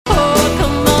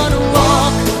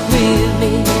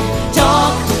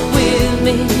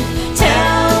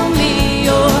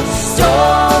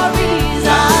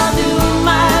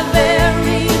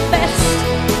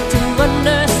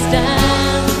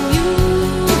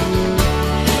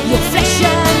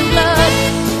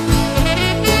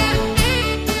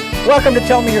Welcome to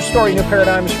Tell Me Your Story, New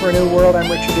Paradigms for a New World.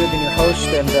 I'm Richard Dugan, your host,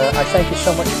 and I thank you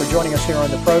so much for joining us here on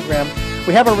the program.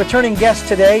 We have a returning guest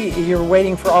today. You're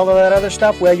waiting for all of that other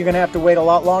stuff? Well, you're going to have to wait a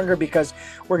lot longer because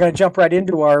we're going to jump right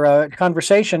into our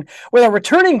conversation with a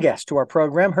returning guest to our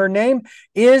program. Her name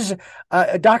is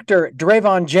Dr.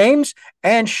 Dravon James,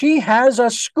 and she has a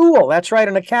school. That's right,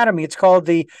 an academy. It's called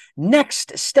the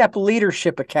NextStep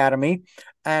Leadership Academy.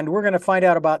 And we're going to find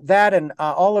out about that and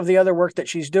all of the other work that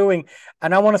she's doing.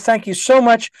 And I want to thank you so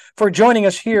much for joining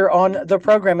us here on the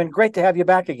program, and great to have you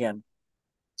back again.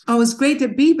 Oh, it's great to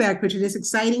be back, Richard. It's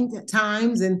exciting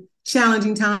times and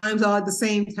challenging times all at the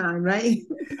same time, right?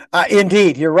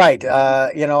 Indeed, you're right.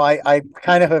 I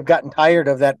kind of have gotten tired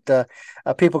of that,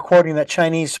 people quoting that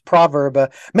Chinese proverb,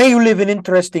 may you live in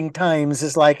interesting times.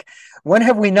 Is like, when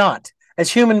have we not?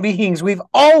 As human beings, we've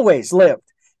always lived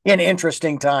in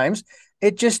interesting times.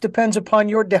 It just depends upon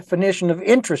your definition of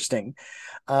interesting.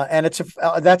 And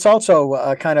that's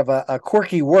also kind of a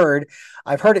quirky word.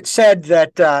 I've heard it said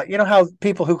that, you know how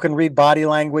people who can read body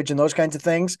language and those kinds of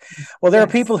things? Well, there are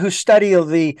people who study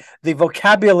the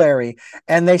vocabulary,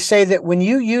 and they say that when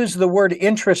you use the word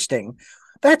interesting,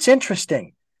 that's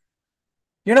interesting.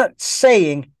 You're not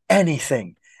saying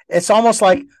anything. It's almost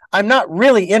like, I'm not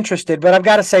really interested, but I've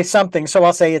got to say something, so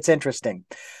I'll say it's interesting.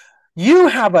 You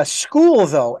have a school,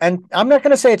 though, and I'm not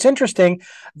going to say it's interesting.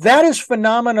 That is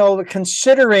phenomenal,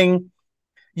 considering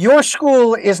your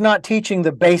school is not teaching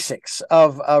the basics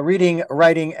of reading,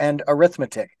 writing, and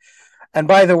arithmetic. And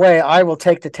by the way, I will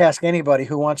take to task anybody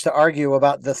who wants to argue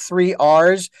about the 3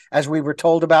 R's, as we were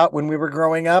told about when we were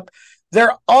growing up. There's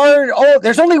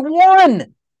only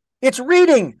one. It's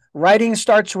reading. Writing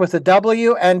starts with a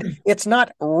W, and it's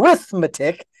not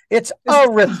arithmetic. It's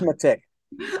arithmetic.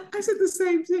 I said the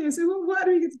same thing. I said, well, why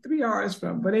do you get the 3 R's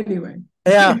from? But anyway.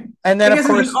 Yeah. And then, of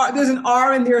course, there's an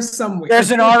R in there somewhere.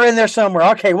 There's an R in there somewhere.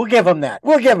 Okay, we'll give them that.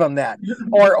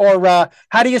 Or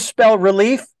how do you spell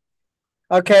relief?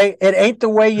 Okay, it ain't the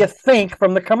way you think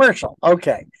from the commercial.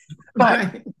 Okay.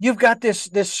 But you've got this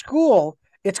school.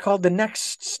 It's called the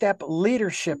NextStep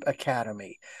Leadership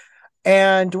Academy.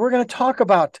 And we're going to talk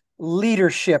about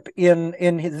leadership in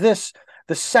this,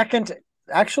 the second.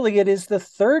 Actually, it is the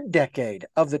 3rd decade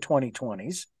of the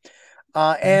 2020s.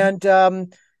 And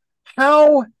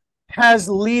how has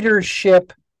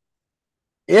leadership,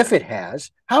 if it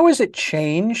has, how has it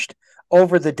changed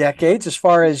over the decades as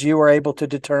far as you are able to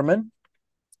determine?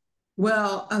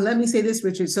 Well, let me say this,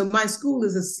 Richard. So my school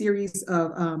is a series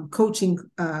of coaching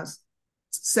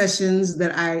sessions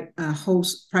that I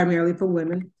host primarily for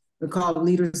women. They're called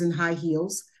Leaders in High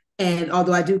Heels. And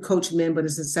although I do coach men, but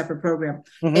it's a separate program.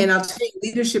 Mm-hmm. And I'll tell you,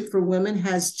 leadership for women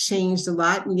has changed a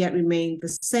lot and yet remained the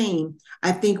same.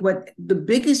 I think what the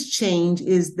biggest change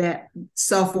is that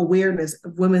self-awareness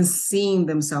of women seeing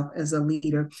themselves as a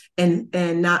leader and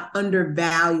not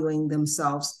undervaluing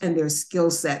themselves and their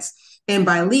skill sets. And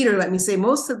by leader, let me say,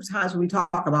 most of the times when we talk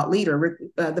about leader,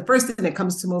 the first thing that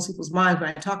comes to most people's minds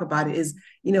when I talk about it is,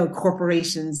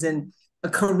 corporations and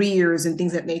careers and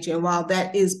things of that nature. And while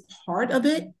that is part of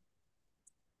it,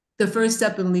 the first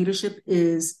step in leadership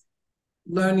is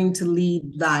learning to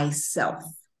lead thyself,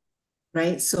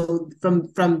 right? So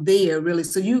from there, really,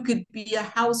 so you could be a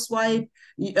housewife,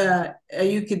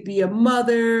 you could be a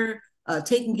mother,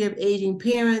 taking care of aging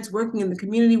parents, working in the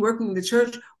community, working in the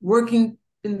church, working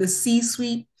in the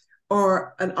C-suite,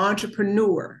 or an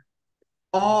entrepreneur.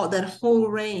 All that whole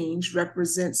range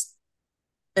represents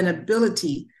an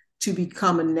ability to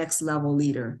become a next level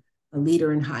leader, a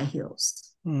leader in high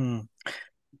heels.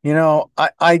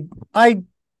 I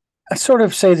sort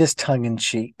of say this tongue in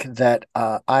cheek that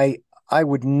I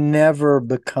would never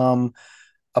become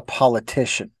a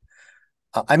politician.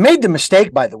 I made the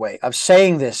mistake, by the way, of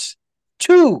saying this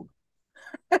to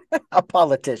a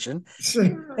politician.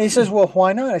 And he says, well,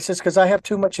 why not? I says, because I have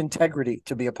too much integrity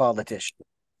to be a politician.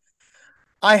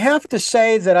 I have to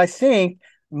say that I think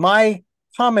my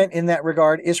comment in that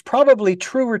regard is probably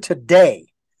truer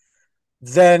today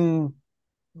than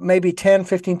maybe 10,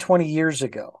 15, 20 years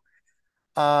ago.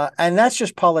 And that's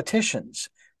just politicians.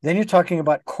 Then you're talking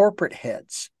about corporate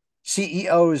heads,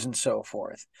 CEOs and so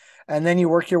forth. And then you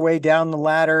work your way down the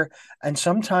ladder. And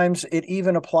sometimes it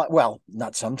even applies, well,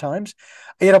 not sometimes,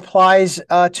 it applies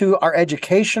to our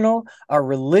educational, our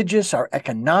religious, our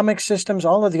economic systems,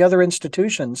 all of the other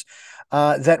institutions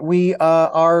that we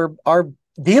are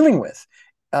dealing with,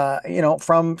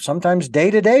 from sometimes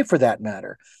day to day for that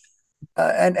matter.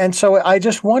 And so I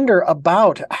just wonder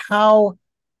about how,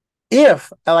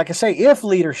 if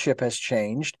leadership has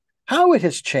changed, how it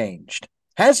has changed.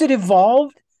 Has it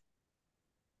evolved?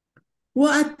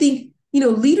 Well, I think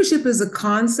leadership is a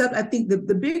concept. I think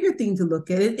the bigger thing to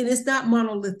look at it, and it's not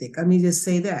monolithic. Let me just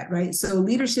say that, right? So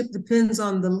leadership depends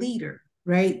on the leader,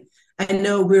 right? I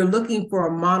know we're looking for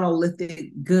a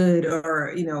monolithic good,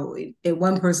 or, if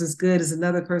one person's good is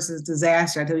another person's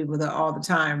disaster. I tell people that all the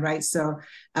time, right? So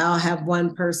I'll have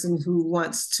one person who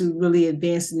wants to really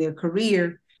advance in their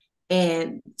career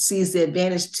and sees the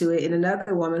advantage to it, and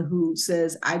another woman who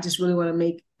says, I just really want to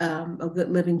make a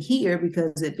good living here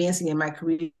because advancing in my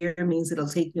career means it'll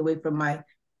take me away from my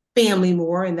family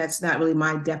more, and that's not really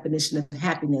my definition of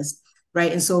happiness,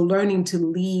 right? And so learning to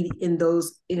lead in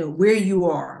those, where you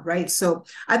are, right? So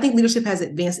I think leadership has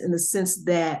advanced in the sense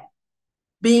that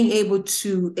being able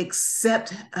to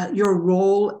accept your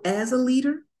role as a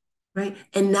leader, right?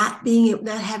 And not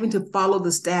having to follow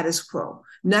the status quo,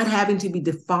 not having to be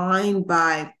defined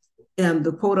by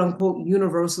the quote unquote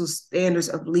universal standards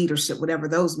of leadership, whatever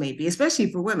those may be,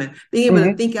 especially for women, being able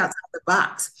to think outside the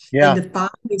box and define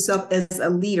yourself as a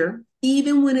leader,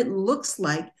 even when it looks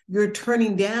like you're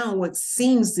turning down what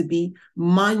seems to be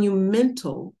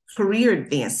monumental career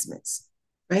advancements,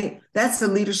 right? That's a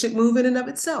leadership move in and of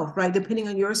itself, right? Depending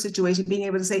on your situation, being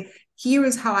able to say, here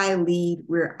is how I lead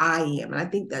where I am. And I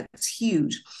think that's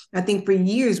huge. I think for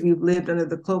years we've lived under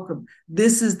the cloak of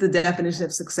this is the definition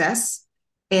of success.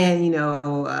 And,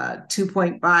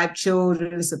 2.5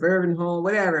 children, a suburban home,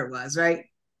 whatever it was, right?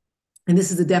 And this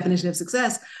is the definition of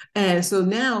success. And so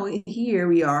now here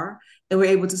we are, and we're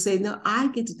able to say, no, I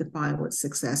get to define what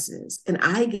success is. And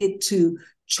I get to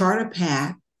chart a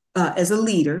path as a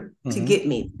leader to get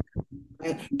me.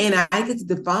 Right? And I get to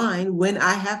define when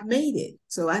I have made it.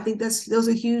 So I think those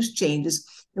are huge changes.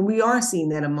 And we are seeing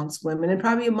that amongst women and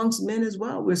probably amongst men as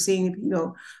well. We're seeing,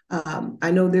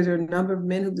 I know there's a number of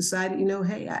men who decided,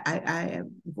 hey, I have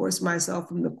divorced myself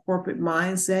from the corporate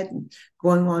mindset and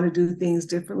going on to do things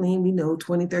differently. And we know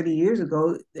 20, 30 years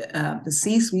ago, the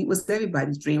C-suite was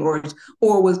everybody's dream or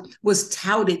was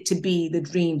touted to be the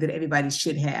dream that everybody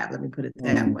should have. Let me put it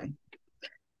that way.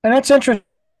 And that's interesting.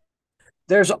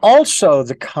 There's also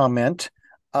the comment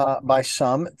by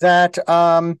some that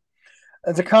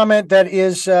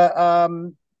is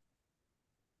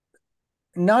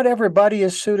not everybody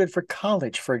is suited for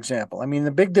college, for example. I mean,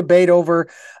 the big debate over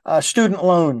student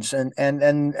loans and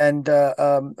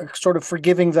sort of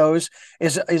forgiving those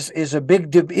is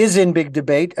in big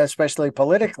debate, especially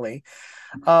politically.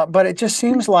 But it just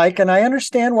seems like, and I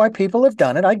understand why people have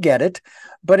done it, I get it,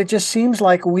 but it just seems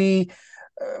like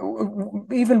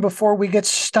even before we get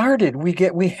started,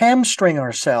 we hamstring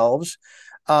ourselves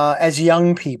as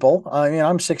young people.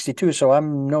 I'm 62, so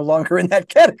I'm no longer in that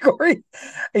category,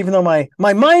 even though my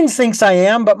mind thinks I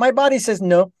am, but my body says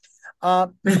no.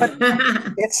 But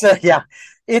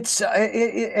it's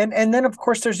and then of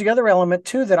course there's the other element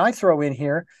too that I throw in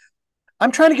here.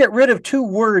 I'm trying to get rid of two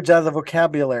words out of the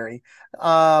vocabulary,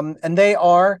 and they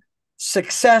are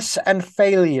success and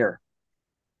failure.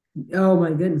 Oh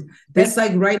my goodness. That's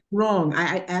like right and wrong.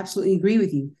 I absolutely agree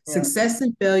with you. Yeah. Success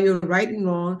and failure, right and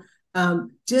wrong.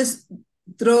 Just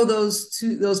throw those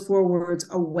 4 words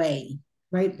away,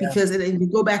 right? Yeah. Because and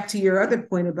you go back to your other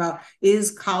point about,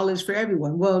 is college for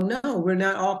everyone? Well, no, we're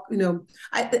not all,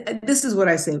 this is what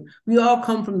I say. We all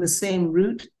come from the same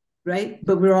root, right?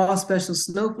 But we're all special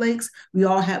snowflakes. We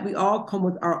all come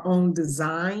with our own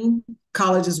design.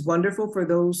 College is wonderful for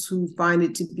those who find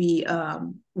it to be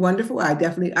wonderful. I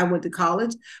went to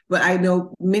college, but I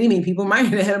know many, many people. My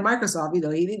head of Microsoft,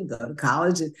 he didn't go to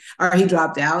college or he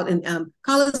dropped out. And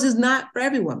college is not for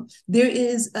everyone. There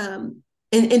is, and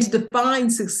to define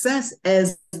success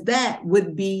as that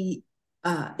would be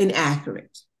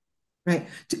inaccurate. Right.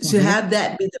 To have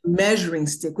that be the measuring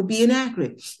stick would be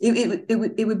inaccurate.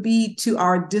 It would be to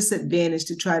our disadvantage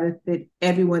to try to fit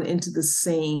everyone into the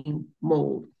same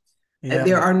mold. Yeah.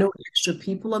 There are no extra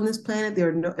people on this planet.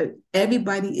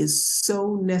 Everybody is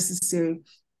so necessary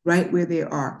right where they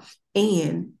are.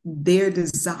 And their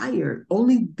desire,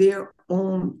 only their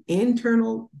own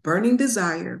internal burning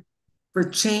desire for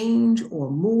change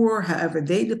or more, however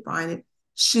they define it,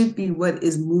 should be what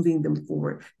is moving them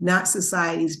forward, not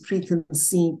society's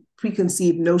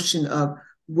preconceived notion of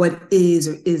what is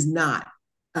or is not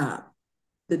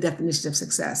the definition of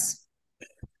success.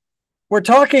 We're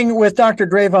talking with Dr.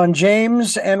 Dravon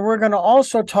James, and we're going to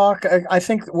also talk, I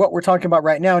think what we're talking about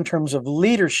right now in terms of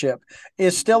leadership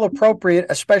is still appropriate,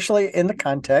 especially in the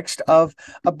context of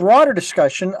a broader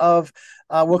discussion of,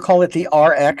 we'll call it the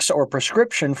RX or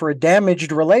prescription for a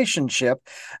damaged relationship.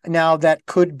 Now, that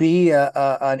could be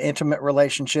an intimate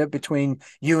relationship between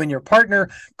you and your partner,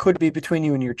 could be between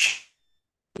you and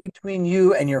between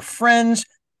you and your friends,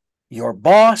 your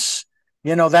boss,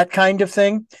 that kind of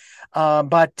thing.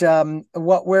 But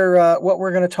what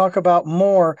we're going to talk about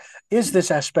more is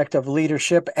this aspect of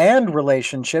leadership and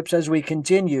relationships as we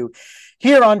continue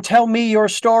here on Tell Me Your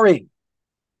Story.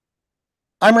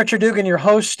 I'm Richard Dugan, your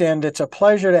host, and it's a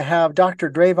pleasure to have Dr.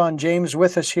 Dravon James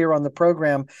with us here on the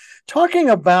program,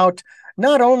 talking about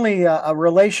not only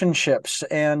relationships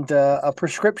and a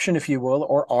prescription, if you will,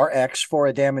 or RX for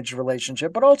a damaged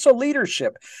relationship, but also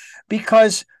leadership,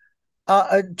 because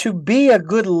to be a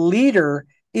good leader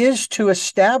is to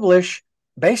establish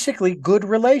basically good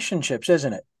relationships,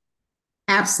 isn't it?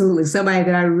 Absolutely. Somebody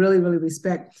that I really, really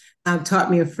respect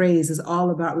taught me a phrase: it's all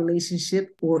about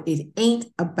relationship, or it ain't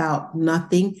about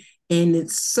nothing. And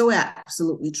it's so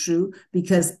absolutely true,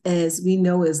 because as we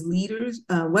know, as leaders,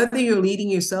 whether you're leading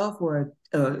yourself or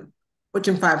a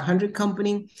Fortune 500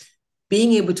 company,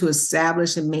 being able to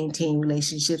establish and maintain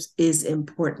relationships is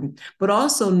important, but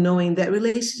also knowing that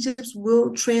relationships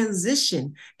will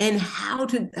transition, and how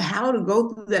to go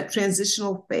through that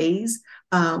transitional phase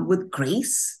with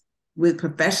grace, with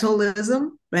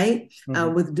professionalism, right?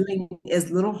 Mm-hmm. With doing as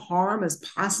little harm as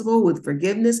possible, with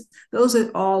forgiveness. Those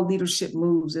are all leadership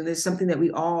moves. And it's something that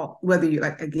we all, whether you're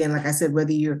like I said,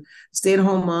 whether you're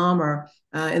stay-at-home mom or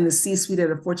in the C-suite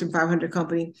at a Fortune 500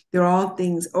 company, they're all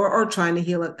things, or trying to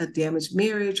heal a damaged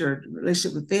marriage or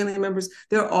relationship with family members.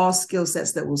 They're all skill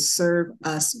sets that will serve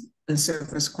us and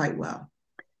serve us quite well.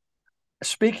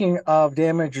 Speaking of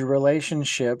damaged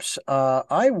relationships,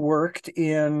 I worked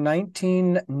in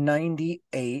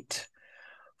 1998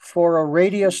 for a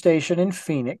radio station in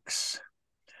Phoenix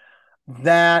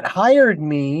that hired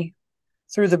me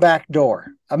through the back door,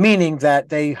 meaning that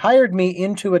they hired me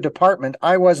into a department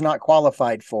I was not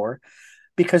qualified for,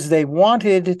 because they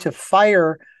wanted to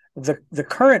fire the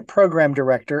current program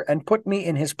director and put me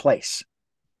in his place.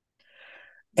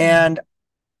 And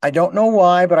I don't know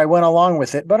why, but I went along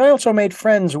with it. But I also made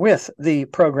friends with the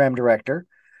program director.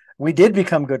 We did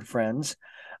become good friends.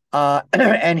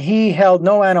 And he held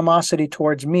no animosity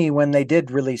towards me when they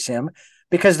did release him,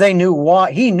 because he knew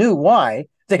why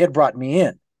they had brought me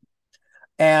in.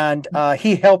 And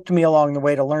he helped me along the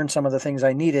way to learn some of the things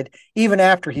I needed. Even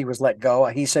after he was let go,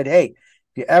 he said, "Hey,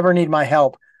 if you ever need my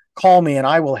help, call me and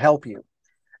I will help you."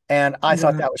 And I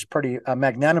thought that was pretty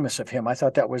magnanimous of him. I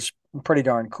thought that was pretty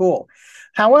darn cool.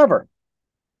 However,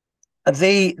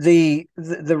 the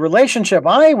relationship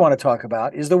I want to talk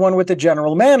about is the one with the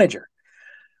general manager.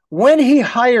 When he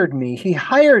hired me,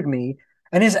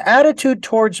 and his attitude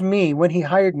towards me when he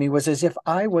hired me was as if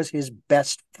I was his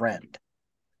best friend.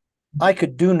 I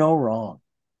could do no wrong.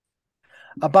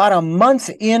 About a month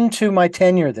into my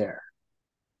tenure there,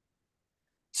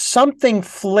 something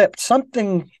flipped,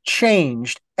 something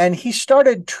changed, and he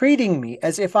started treating me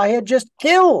as if I had just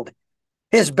killed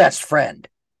his best friend.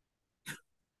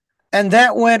 And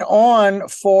that went on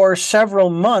for several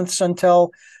months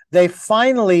until they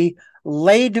finally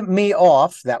laid me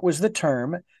off, that was the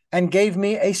term, and gave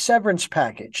me a severance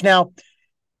package. Now,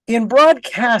 in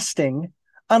broadcasting,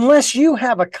 unless you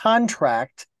have a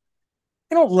contract,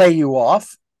 they don't lay you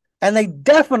off, and they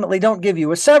definitely don't give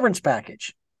you a severance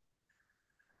package.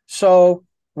 So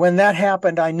when that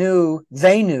happened,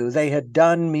 they knew they had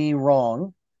done me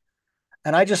wrong,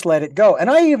 and I just let it go.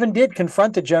 And I even did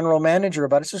confront the general manager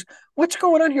about it. Says, "What's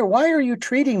going on here? Why are you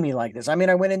treating me like this?" I mean,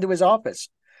 I went into his office,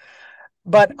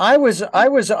 but I was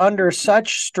under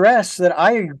such stress that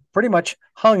I pretty much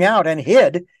hung out and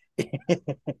hid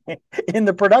in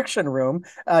the production room,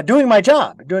 doing my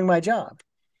job.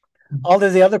 All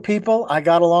of the other people I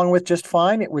got along with just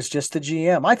fine. It was just the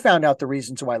GM. I found out the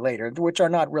reasons why later, which are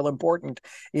not real important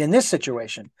in this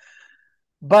situation.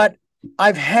 But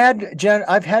I've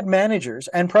had managers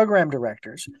and program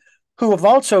directors who have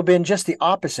also been just the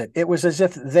opposite. It was as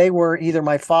if they were either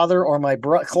my father or my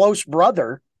close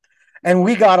brother, and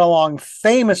we got along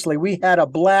famously. We had a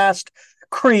blast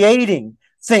creating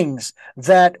things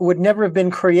that would never have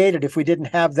been created if we didn't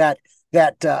have that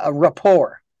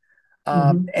rapport.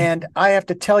 And I have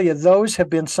to tell you, those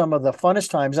have been some of the funnest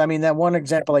times. I mean, that one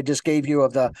example I just gave you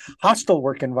of the hostile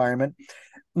work environment,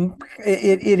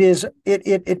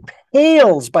 it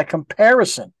pales by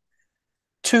comparison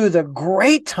to the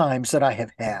great times that I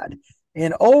have had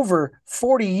in over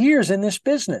 40 years in this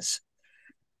business.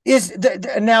 Is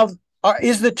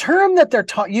the term that they're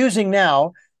using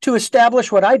now to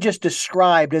establish what I just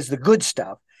described as the good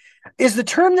stuff, is the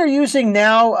term they're using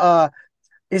now,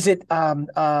 is it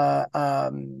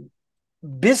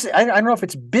business? I don't know if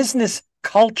it's business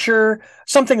culture,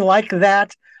 something like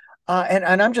that.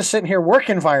 And I'm just sitting here, work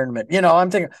environment. I'm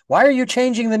thinking, why are you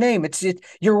changing the name? It's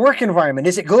your work environment.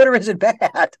 Is it good or is it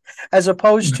bad? As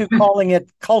opposed to calling it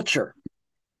culture.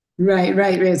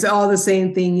 Right. It's all the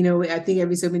same thing. You know, I think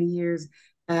every so many years,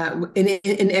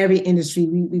 in every industry,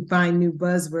 we find new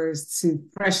buzzwords to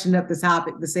freshen up the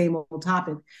topic, the same old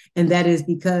topic. And that is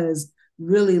because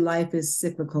really life is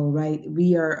cyclical, right?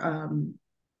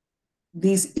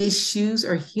 These issues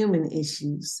are human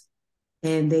issues,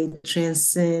 and they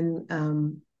transcend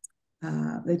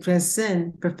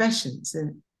professions,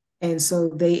 and so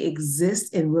they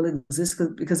exist and will exist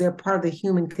because they're part of the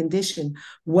human condition.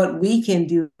 What we can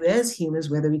do as humans,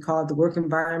 whether we call it the work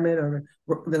environment or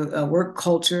the work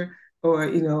culture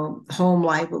or home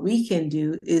life, what we can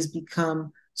do is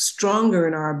become stronger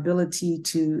in our ability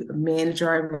to manage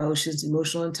our emotions,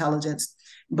 emotional intelligence,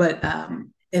 but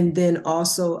and then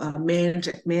also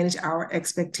manage our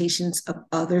expectations of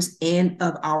others and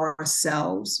of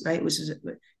ourselves, right? Which is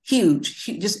huge,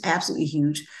 just absolutely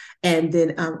huge. And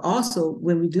then also,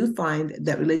 when we do find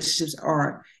that relationships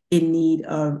are in need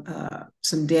of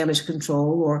some damage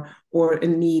control or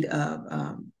in need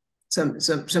of some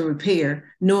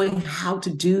repair, knowing how to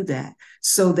do that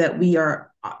so that we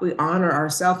honor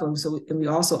ourselves, and we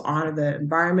also honor the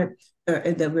environment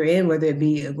that we're in, whether it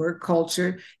be a work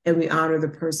culture, and we honor the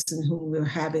person who we're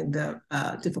having the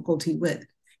difficulty with.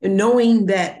 And knowing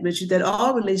that, Richard, that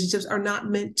all relationships are not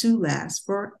meant to last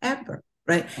forever,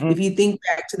 right? Mm-hmm. If you think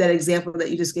back to that example that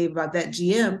you just gave about that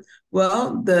GM,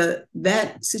 well,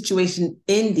 that situation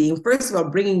ending, first of all,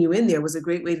 bringing you in there was a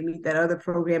great way to meet that other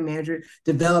program manager,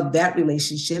 develop that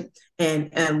relationship,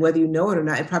 and whether you know it or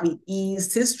not, it probably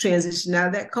eased his transition out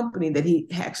of that company, that he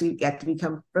actually got to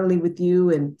become friendly with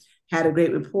you and had a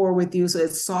great rapport with you. So it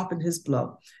softened his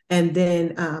blow. And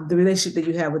then the relationship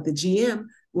that you have with the GM,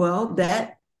 well,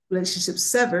 that relationship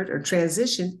severed or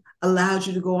transitioned allowed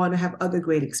you to go on to have other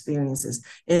great experiences.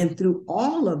 And through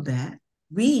all of that,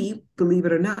 we, believe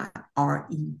it or not, are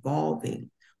evolving.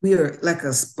 We are like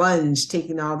a sponge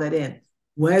taking all that in.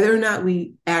 Whether or not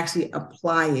we actually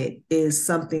apply it is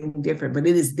something different, but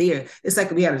it is there. It's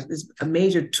like we have a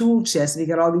major tool chest, and we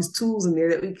got all these tools in there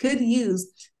that we could use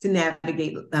to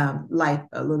navigate life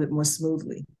a little bit more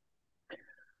smoothly.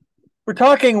 We're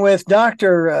talking with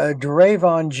Dr.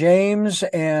 Dravon James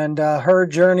and her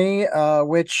journey,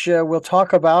 which we'll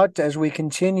talk about as we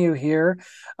continue here.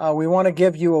 We want to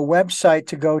give you a website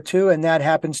to go to, and that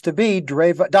happens to be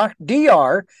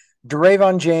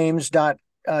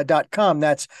Dravonjames.com.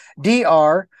 That's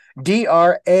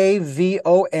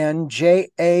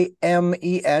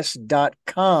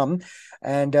Dravonjames.com.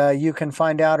 And you can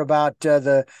find out about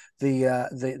the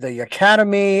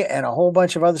academy and a whole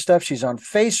bunch of other stuff. She's on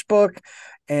Facebook,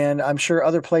 and I'm sure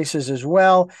other places as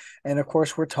well. And of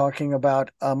course, we're talking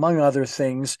about, among other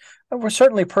things, we're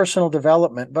certainly personal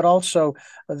development, but also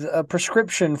a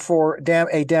prescription for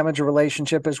a damaged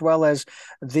relationship, as well as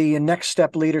the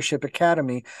NextStep Leadership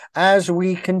Academy, as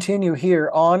we continue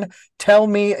here on Tell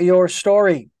Me Your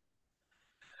Story.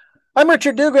 I'm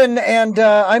Richard Dugan, and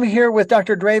I'm here with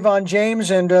Dr. Dravon James,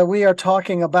 and we are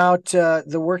talking about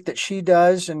the work that she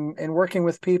does and working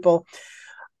with people.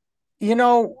 You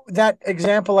know, that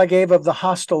example I gave of the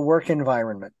hostile work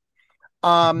environment.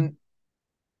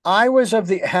 I was of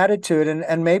the attitude,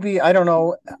 and maybe, I don't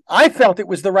know, I felt it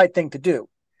was the right thing to do.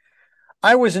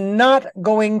 I was not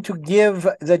going to give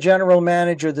the general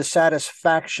manager the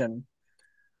satisfaction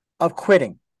of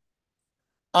quitting.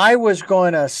 I was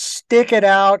going to stick it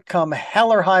out come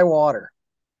hell or high water.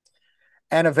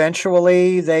 And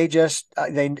eventually I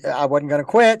wasn't going to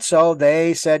quit. So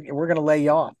they said, we're going to lay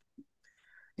you off,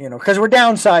 because we're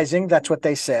downsizing. That's what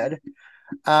they said.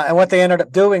 And what they ended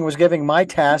up doing was giving my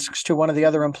tasks to one of the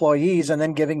other employees and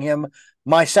then giving him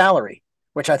my salary,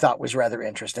 which I thought was rather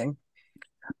interesting.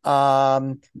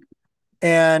 I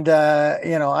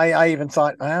even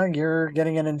thought, well, you're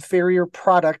getting an inferior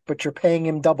product, but you're paying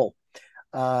him double.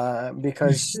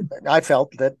 Because I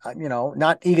felt that,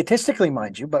 not egotistically,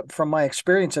 mind you, but from my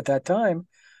experience at that time,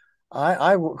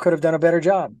 I could have done a better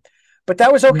job. But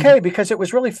that was okay, because it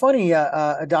was really funny,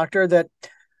 Doctor, that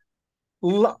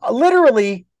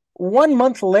literally 1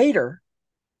 month later,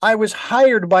 I was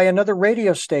hired by another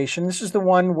radio station. This is the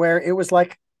one where it was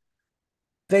like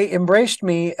they embraced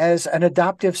me as an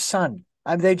adoptive son.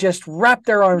 They just wrapped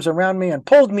their arms around me and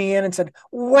pulled me in and said,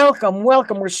 welcome.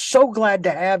 We're so glad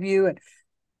to have you.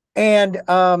 And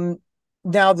now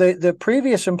the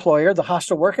previous employer, the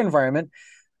hostile work environment,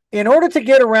 in order to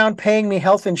get around paying me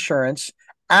health insurance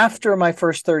after my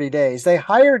first 30 days, they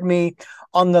hired me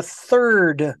on the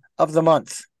 3rd of the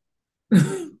month.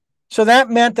 So that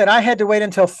meant that I had to wait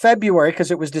until February,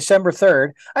 because it was December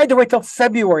 3rd. I had to wait till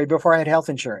February before I had health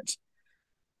insurance.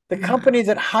 The company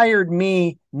that hired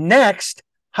me next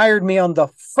hired me on the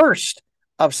 1st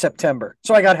of September.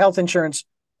 So I got health insurance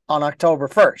on October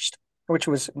 1st, which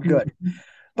was good.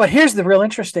 But here's the real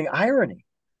interesting irony.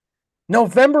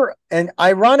 November, and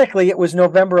ironically, it was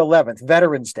November 11th,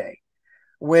 Veterans Day,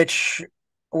 which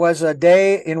was a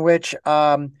day in which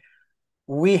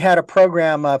we had a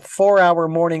program, a 4-hour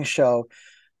morning show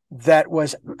that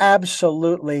was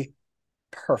absolutely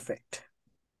perfect.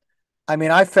 I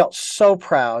mean, I felt so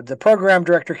proud. The program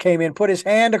director came in, put his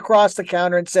hand across the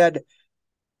counter and said,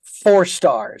 4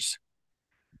 stars.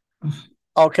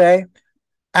 Okay.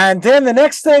 And then the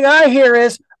next thing I hear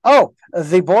is, oh,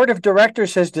 the board of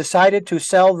directors has decided to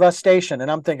sell the station. And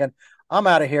I'm thinking, I'm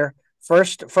out of here.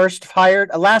 First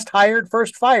hired, last hired,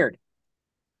 first fired.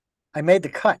 I made the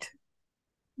cut.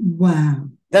 Wow.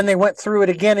 Then they went through it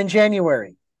again in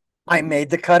January. I made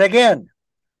the cut again.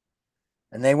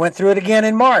 And they went through it again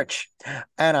in March.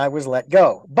 And I was let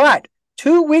go. But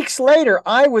 2 weeks later,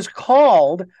 I was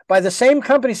called by the same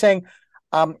company saying,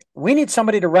 we need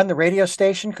somebody to run the radio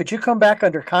station. Could you come back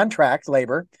under contract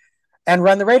labor and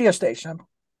run the radio station?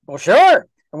 Well, sure.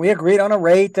 And we agreed on a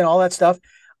rate and all that stuff.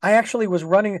 I actually was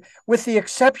running, with the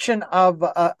exception of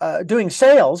doing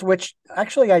sales, which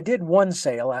actually I did one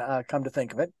sale, come to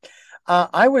think of it.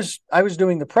 I was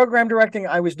doing the program directing.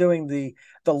 I was doing the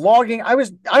logging. I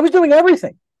was doing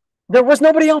everything. There was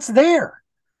nobody else there.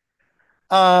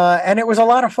 And it was a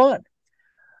lot of fun.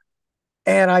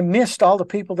 And I missed all the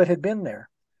people that had been there.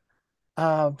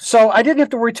 So I didn't have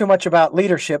to worry too much about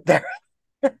leadership there.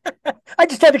 I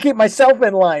just had to keep myself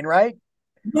in line, right?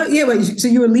 Well, yeah, but so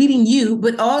you were leading you,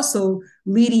 but also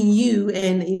leading you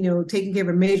and, taking care of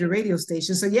a major radio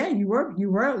station. So yeah, you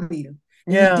were a leader.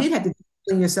 And Yeah. You did have to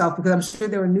discipline yourself, because I'm sure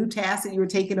there were new tasks that you were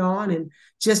taking on, and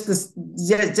just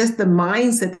the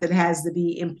mindset that has to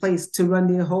be in place to run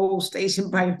the whole station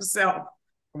by yourself.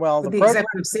 Well, the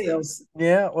executive sales.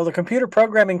 Yeah. Well, the computer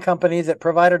programming company that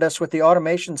provided us with the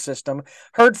automation system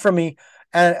heard from me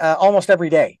almost every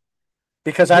day,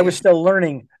 because I was still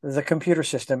learning the computer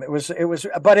system. I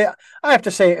have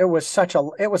to say, it was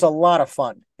a lot of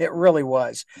fun. It really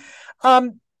was.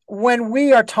 When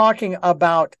we are talking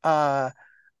about a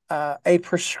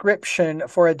prescription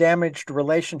for a damaged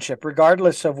relationship,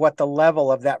 regardless of what the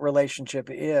level of that relationship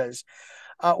is,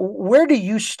 where do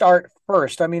you start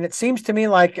first? I mean, it seems to me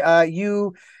like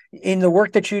you, in the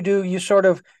work that you do,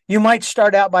 you might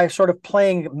start out by sort of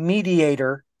playing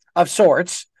mediator of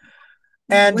sorts,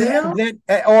 and then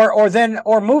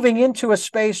moving into a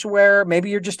space where maybe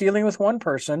you're just dealing with one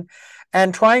person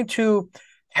and trying to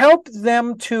help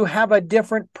them to have a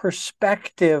different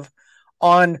perspective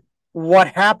on what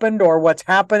happened or what's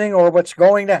happening or what's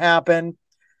going to happen,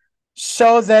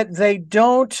 so that they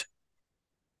don't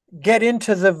get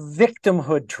into the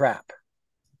victimhood trap.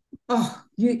 Oh,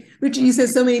 Richard, you said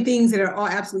so many things that are all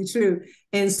absolutely true.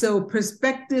 And so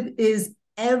perspective is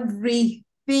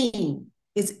everything.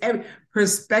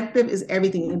 Perspective is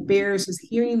everything. And bears just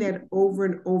hearing that over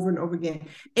and over and over again.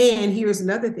 And here's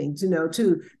another thing to know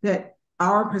too, that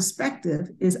our perspective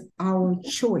is our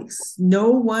choice. No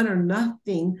one or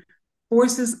nothing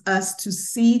forces us to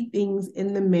see things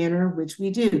in the manner which we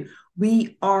do.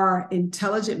 We are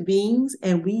intelligent beings,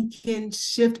 and we can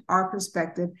shift our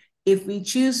perspective if we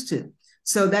choose to.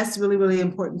 So that's really, really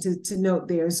important to note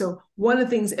there. So one of the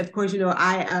things, of course,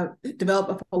 I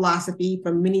developed a philosophy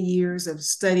from many years of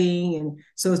studying, and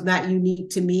so it's not unique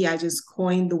to me. I just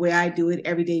coined the way I do it: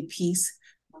 everyday peace.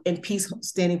 And peace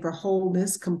standing for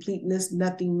wholeness, completeness,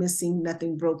 nothing missing,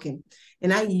 nothing broken.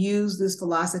 And I use this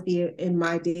philosophy in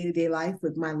my day-to-day life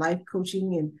with my life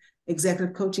coaching and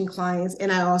executive coaching clients.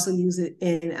 And I also use it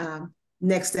in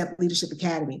NextStep Leadership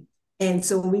Academy. And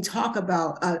so when we talk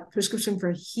about a prescription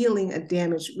for healing a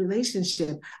damaged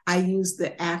relationship, I use the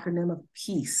acronym of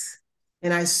PEACE.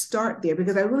 And I start there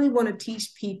because I really want to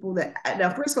teach people that,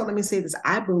 now, first of all, let me say this.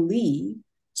 I believe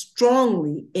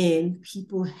strongly in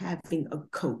people having a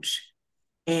coach.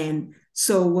 And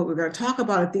so what we're going to talk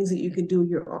about are things that you can do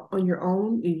on your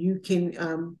own. You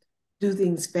can do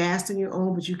things fast on your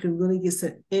own, but you can really get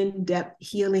some in-depth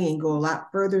healing and go a lot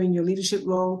further in your leadership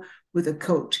role with a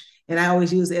coach. And I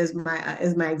always use as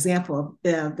my example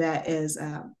of that as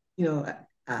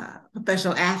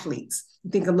professional athletes.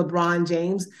 You think of LeBron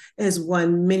James has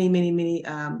won many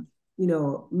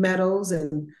medals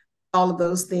and all of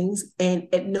those things. And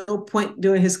at no point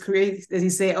during his career does he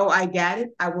say, oh, I got it,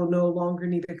 I will no longer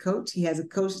need a coach. He has a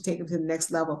coach to take him to the next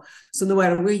level. So no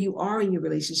matter where you are in your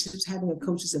relationships, having a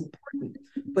coach is important.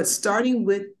 But starting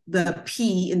with the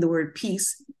P in the word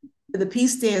peace, the P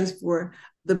stands for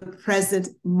the present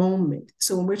moment.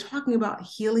 So when we're talking about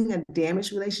healing a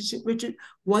damaged relationship, Richard,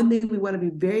 one thing we want to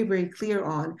be very, very clear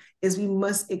on is we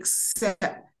must accept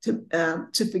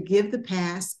to forgive the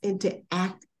past and to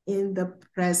act in the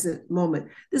present moment.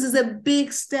 This is a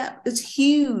big step. It's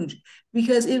huge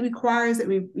because it requires that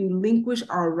we relinquish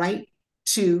our right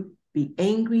to be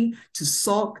angry, to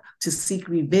sulk, to seek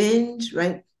revenge,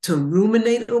 right? To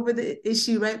ruminate over the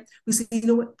issue, right? We say, you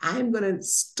know what? I'm going to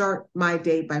start my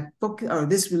day by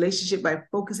this relationship by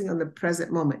focusing on the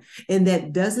present moment. And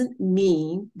that doesn't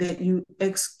mean that you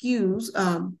excuse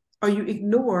or you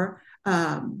ignore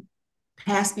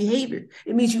past behavior.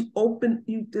 It means you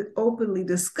openly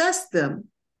discuss them,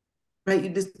 right? You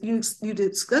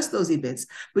discuss those events,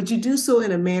 but you do so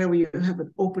in a manner where you have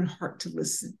an open heart to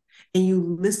listen. And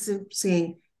you listen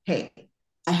saying, hey,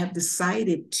 I have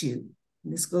decided to,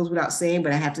 and this goes without saying,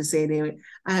 but I have to say it anyway,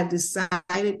 I have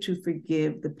decided to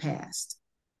forgive the past.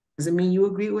 Doesn't mean you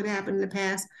agree with what happened in the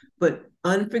past, but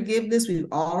unforgiveness, we've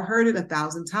all heard it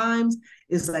 1,000 times,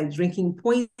 is like drinking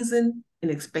poison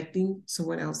and expecting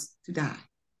someone else to die.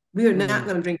 We are not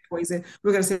going to drink poison.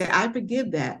 We're going to say, I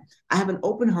forgive that. I have an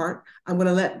open heart. I'm going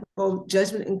to let go of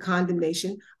judgment and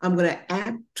condemnation. I'm going to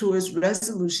act towards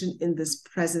resolution in this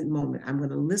present moment. I'm going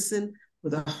to listen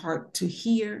with a heart to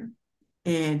hear.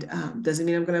 And doesn't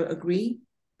mean I'm going to agree,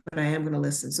 but I am going to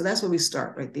listen. So that's where we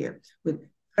start right there with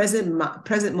present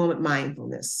moment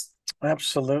mindfulness.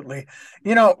 Absolutely.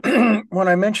 You know, when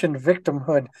I mentioned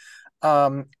victimhood,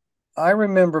 I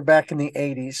remember back in the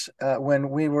 80s when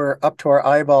we were up to our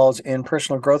eyeballs in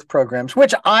personal growth programs,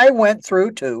 which I went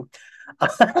through too.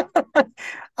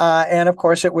 And of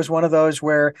course, it was one of those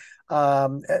where,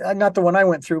 not the one I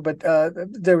went through, but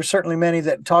there were certainly many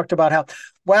that talked about how,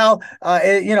 well,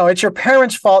 it's your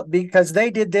parents' fault because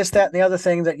they did this, that, and the other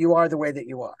thing that you are the way that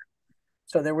you are.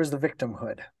 So there was the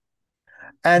victimhood.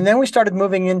 And then we started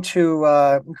moving into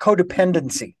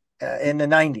codependency in the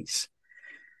 90s.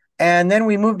 And then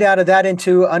we moved out of that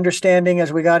into understanding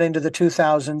as we got into the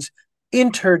 2000s,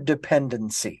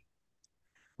 interdependency,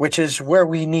 which is where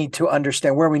we need to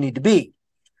understand where we need to be.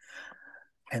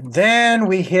 And then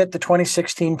we hit the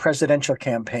 2016 presidential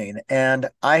campaign, and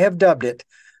I have dubbed it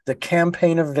the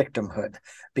campaign of victimhood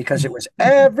because it was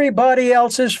everybody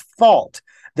else's fault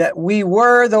that we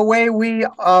were the way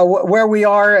where we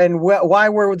are and why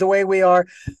we're the way we are.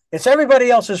 It's everybody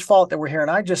else's fault that we're here.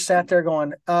 And I just sat there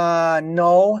going,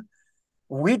 no,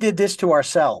 we did this to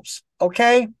ourselves.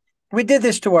 Okay. We did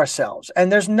this to ourselves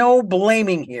and there's no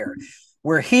blaming here.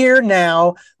 We're here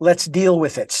now. Let's deal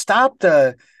with it. Stop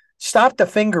the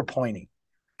finger pointing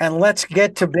and let's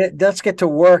get to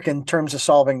work in terms of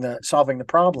solving the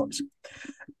problems.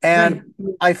 And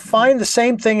right. I find the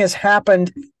same thing has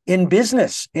happened in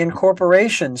business, in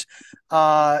corporations.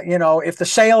 If the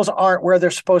sales aren't where they're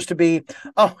supposed to be,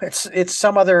 it's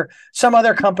some other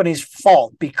company's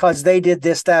fault because they did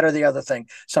this, that, or the other thing.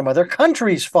 Some other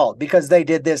country's fault because they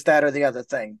did this, that, or the other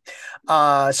thing.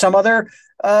 Some other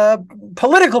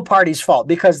political party's fault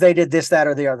because they did this, that,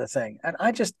 or the other thing. And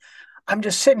I'm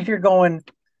just sitting here going,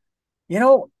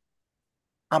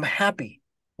 I'm happy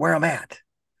where I'm at.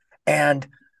 And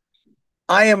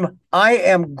I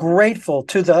am grateful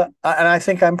to and I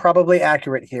think I'm probably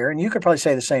accurate here, and you could probably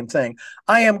say the same thing.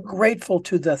 I am grateful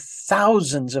to the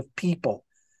thousands of people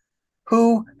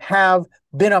who have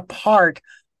been a part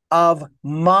of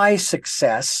my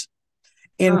success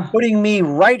in putting me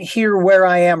right here where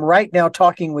I am right now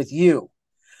talking with you.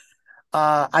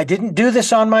 I didn't do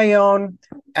this on my own,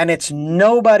 and it's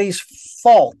nobody's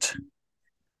fault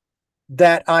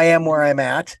that I am where I'm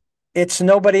at. It's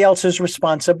nobody else's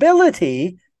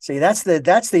responsibility. See, that's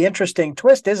the interesting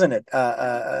twist, isn't it,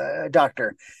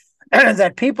 Doctor?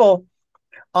 That people,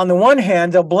 on the one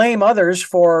hand, they'll blame others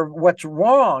for what's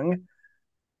wrong,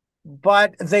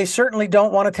 but they certainly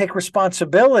don't want to take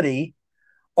responsibility,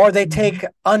 or they take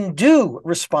undue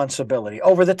responsibility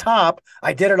over the top.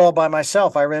 I did it all by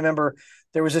myself. I remember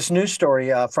there was this news story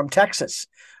from Texas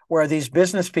where these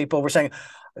business people were saying,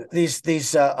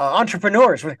 these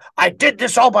entrepreneurs, I did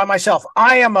this all by myself.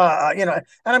 I am and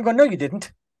I'm going, no, you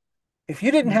didn't. If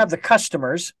you didn't have the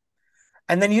customers,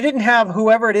 and then you didn't have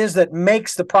whoever it is that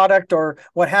makes the product or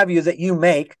what have you that you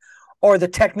make, or the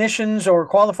technicians or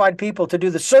qualified people to do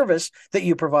the service that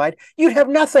you provide, you'd have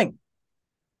nothing.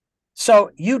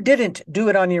 So you didn't do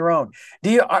it on your own.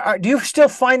 Do you still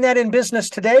find that in business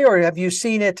today, or have you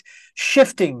seen it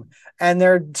shifting and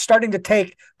they're starting to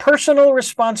take personal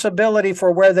responsibility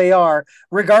for where they are,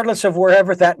 regardless of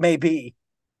wherever that may be?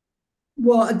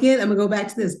 Well, again, I'm going to go back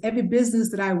to this. Every business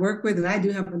that I work with, and I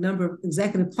do have a number of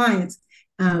executive clients,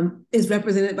 is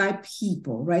represented by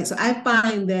people, right? So I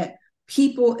find that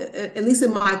people, at least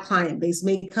in my client base,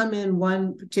 may come in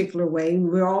one particular way.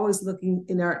 We're always looking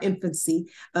in our infancy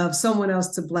of someone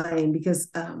else to blame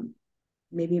because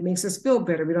Maybe it makes us feel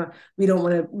better. We don't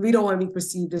want to be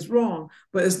perceived as wrong.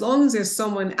 But as long as there's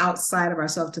someone outside of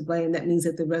ourselves to blame, that means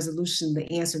that the resolution,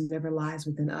 the answer never lies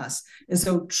within us. And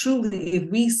so truly, if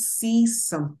we see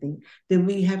something, then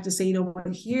we have to say, you know what,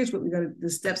 here's what the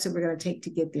steps that we're going to take to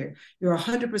get there. You're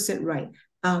 100% right.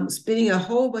 Spending a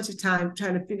whole bunch of time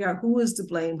trying to figure out who is to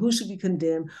blame, who should be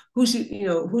condemned, who should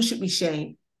be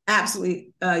shamed.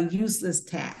 Absolutely useless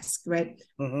task, right?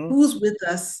 Mm-hmm. Who's with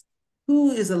us?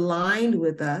 Who is aligned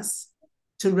with us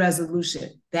to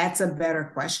resolution? That's a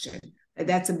better question.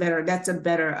 That's a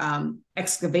better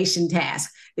excavation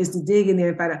task, is to dig in there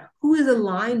and find out who is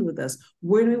aligned with us.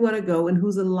 Where do we want to go, and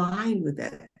who's aligned with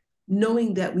that?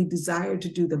 Knowing that we desire to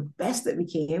do the best that we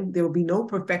can. There will be no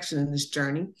perfection in this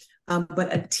journey,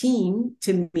 but a team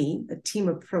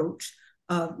approach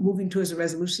of moving towards a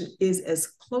resolution is as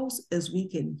close as we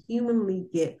can humanly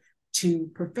get to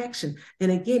perfection.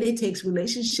 And again, it takes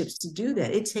relationships to do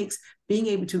that. It takes being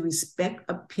able to respect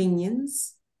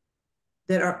opinions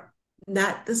that are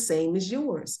not the same as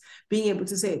yours. Being able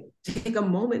to say, take a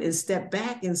moment and step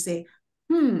back and say,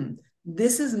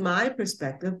 this is my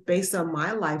perspective based on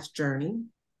my life's journey.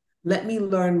 Let me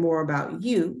learn more about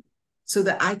you so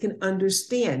that I can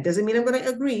understand. Doesn't mean I'm going to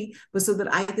agree, but so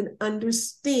that I can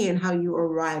understand how you're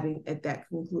arriving at that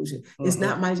conclusion. Mm-hmm. It's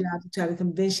not my job to try to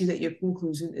convince you that your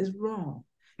conclusion is wrong.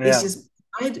 Yeah. It's just,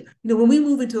 when we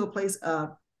move into a place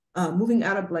of moving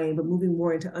out of blame, but moving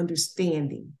more into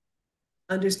understanding,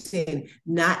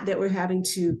 not that we're having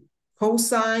to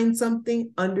co-sign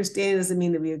something. Understanding doesn't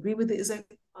mean that we agree with it. It's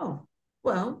like, oh,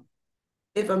 well,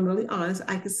 if I'm really honest,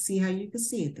 I can see how you can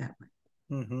see it that way.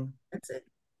 Mm-hmm. That's it.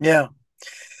 Yeah.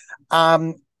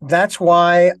 That's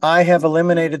why I have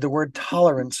eliminated the word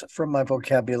tolerance from my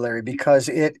vocabulary, because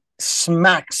it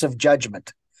smacks of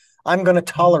judgment. I'm going to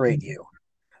tolerate you.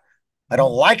 I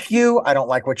don't like you. I don't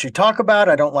like what you talk about.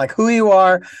 I don't like who you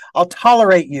are. I'll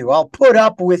tolerate you. I'll put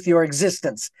up with your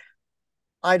existence.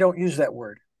 I don't use that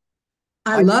word.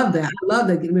 I love that. I love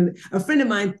that. A friend of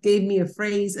mine gave me a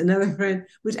phrase, another friend,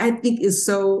 which I think is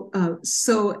so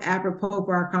apropos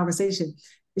for our conversation.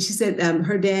 She said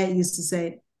her dad used to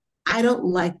say, I don't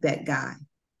like that guy.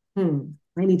 I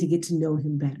need to get to know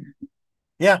him better.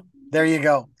 Yeah, there you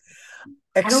go.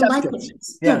 Acceptance.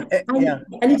 I don't like that.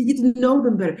 I need to get to know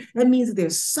them better. That means that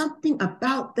there's something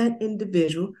about that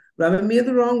individual, rubbing me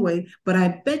the wrong way, but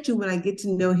I bet you when I get to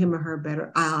know him or her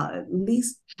better, I'll at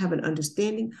least have an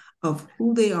understanding of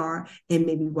who they are and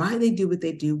maybe why they do what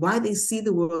they do, why they see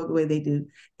the world the way they do,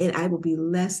 and I will be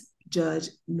less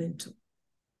judgmental.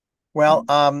 Well,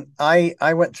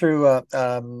 I went through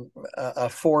a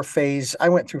 4 phase. I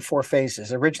went through 4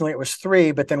 phases. Originally, it was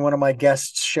 3, but then one of my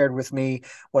guests shared with me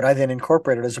what I then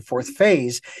incorporated as a 4th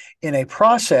phase in a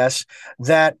process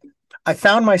that I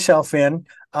found myself in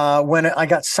when I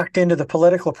got sucked into the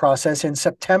political process in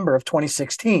September of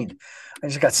 2016. I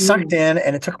just got sucked in,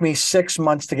 and it took me 6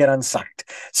 months to get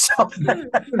unsucked. So,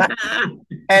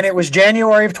 and it was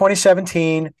January of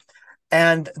 2017.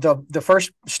 And the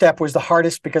first step was the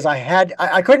hardest, because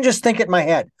I couldn't just think it in my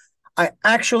head.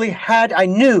 I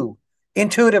knew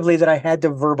intuitively that I had to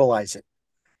verbalize it.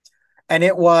 And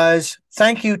it was,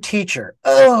 thank you, teacher,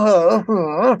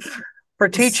 for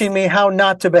teaching me how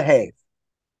not to behave.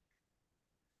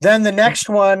 Then the next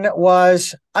one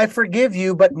was, I forgive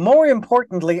you, but more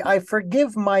importantly, I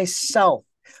forgive myself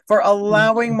for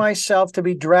allowing myself to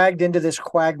be dragged into this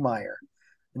quagmire.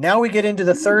 Now we get into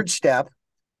the third step,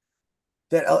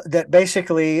 that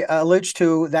basically alludes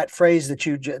to that phrase that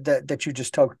you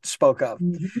just spoke of.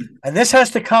 Mm-hmm. And this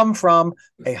has to come from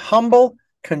a humble,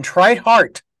 contrite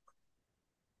heart.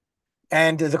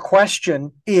 And the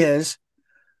question is,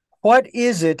 what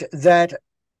is it that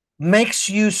makes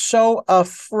you so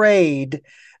afraid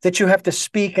that you have to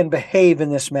speak and behave in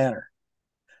this manner?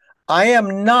 I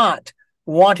am not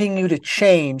wanting you to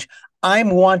change.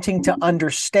 I'm wanting to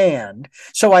understand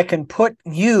so I can put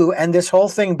you and this whole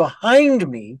thing behind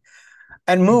me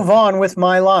and move on with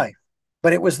my life.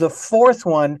 But it was the 4th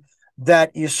one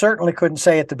that you certainly couldn't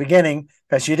say at the beginning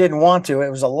because you didn't want to. It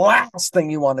was the last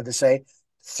thing you wanted to say.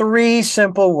 3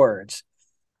 simple words.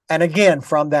 And again,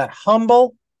 from that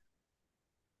humble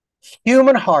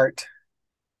human heart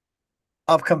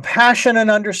of compassion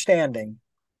and understanding,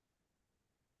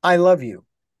 I love you.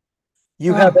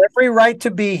 You have every right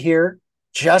to be here,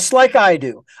 just like I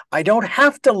do. I don't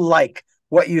have to like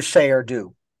what you say or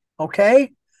do,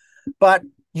 okay? But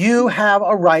you have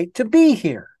a right to be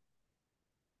here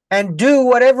and do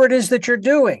whatever it is that you're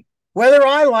doing, whether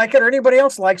I like it or anybody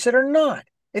else likes it or not.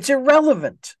 It's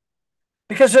irrelevant,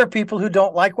 because there are people who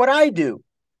don't like what I do.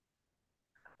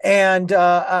 And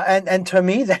to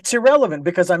me, that's irrelevant,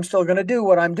 because I'm still going to do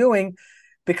what I'm doing,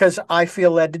 because I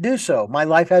feel led to do so. My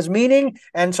life has meaning,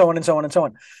 and so on and so on and so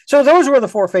on. So those were the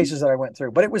four phases that I went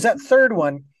through. But it was that third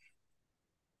one,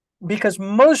 because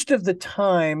most of the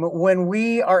time when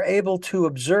we are able to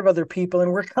observe other people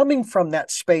and we're coming from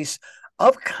that space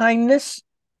of kindness,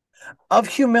 of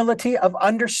humility, of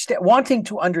wanting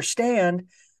to understand,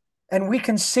 and we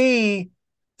can see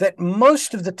that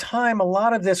most of the time, a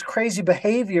lot of this crazy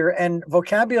behavior and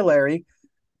vocabulary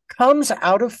comes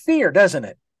out of fear, doesn't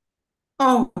it?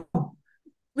 Oh,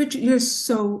 Richard, you're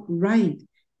so right.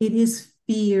 It is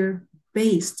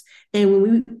fear-based. And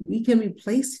when we can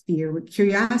replace fear with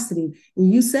curiosity,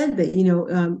 and you said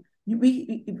that,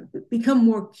 we become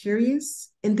more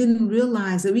curious and then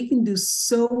realize that we can do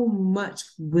so much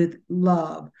with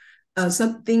love.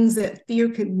 Some things that fear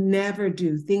could never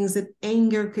do, things that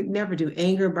anger could never do.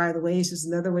 Anger, by the way, is just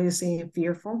another way of saying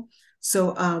fearful.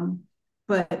 So,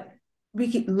 but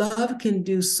love can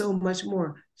do so much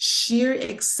more. Sheer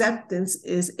acceptance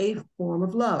is a form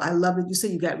of love. I love that you said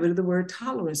you got rid of the word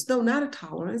tolerance. No, not a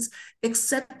tolerance.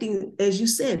 Accepting, as you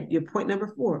said, your point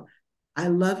number 4. I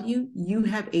love you. You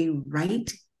have a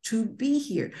right to be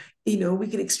here. We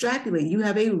can extrapolate. You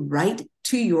have a right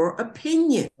to your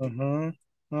opinion. Mm-hmm.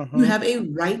 Mm-hmm. You have a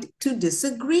right to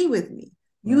disagree with me.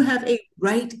 You have a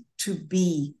right to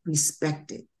be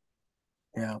respected.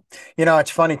 Yeah.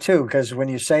 It's funny too, because when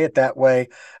you say it that way,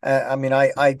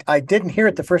 I didn't hear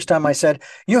it the first time I said,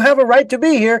 you have a right to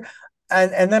be here.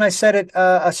 And then I said it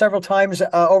several times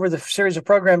over the series of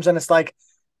programs. And it's like,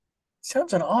 it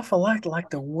sounds an awful lot like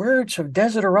the words of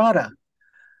Desiderata.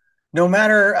 No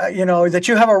matter, that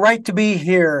you have a right to be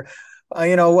here,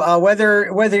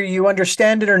 whether you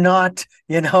understand it or not,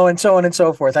 and so on and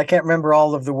so forth. I can't remember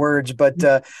all of the words,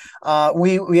 but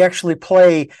we actually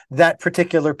play that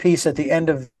particular piece at the end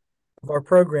of our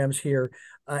programs here.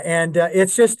 And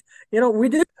it's just, we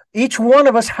do. Each one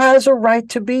of us has a right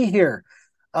to be here.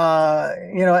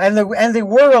 And the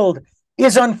world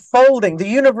is unfolding. The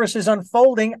universe is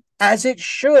unfolding as it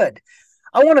should.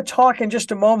 I want to talk in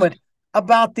just a moment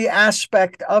about the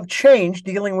aspect of change,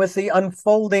 dealing with the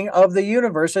unfolding of the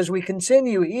universe as we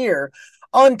continue here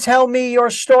on Tell Me Your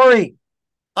Story.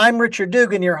 I'm Richard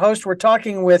Dugan, your host. We're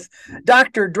talking with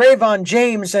Dr. Dravon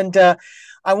James, and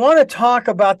I want to talk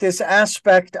about this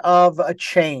aspect of a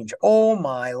change. Oh,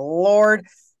 my Lord.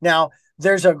 Now,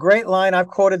 there's a great line, I've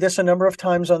quoted this a number of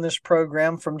times on this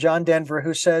program, from John Denver,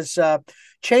 who says,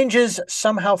 changes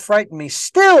somehow frighten me.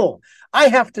 Still, I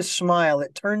have to smile.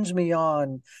 It turns me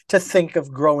on to think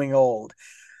of growing old.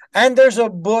 And there's a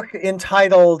book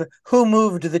entitled Who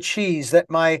Moved the Cheese that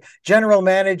my general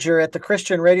manager at the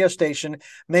Christian radio station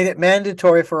made it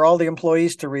mandatory for all the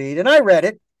employees to read. And I read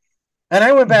it, and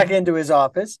I went back into his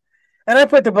office, and I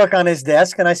put the book on his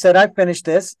desk, and I said, I finished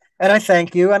this, and I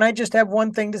thank you, and I just have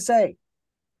one thing to say.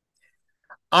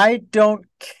 I don't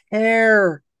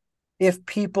care if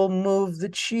people move the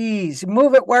cheese.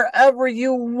 Move it wherever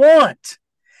you want.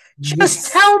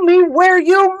 Just tell me where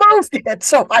you moved it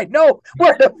so I know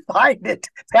where to find it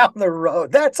down the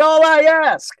road. That's all I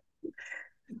ask.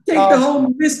 Take the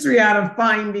whole mystery out of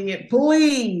finding it,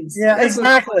 please. Yeah, that's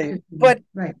exactly. But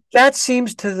that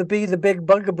seems to be the big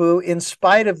bugaboo, in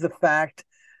spite of the fact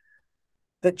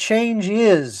that change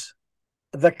is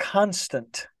the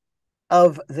constant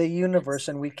of the universe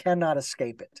and we cannot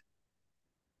escape it.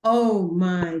 Oh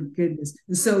my goodness.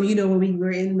 So, when we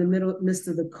were in the midst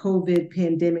of the COVID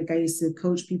pandemic, I used to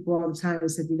coach people all the time. I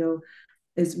said,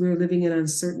 as we're living in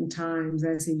uncertain times,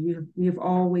 I said, we have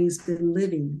always been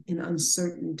living in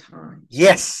uncertain times.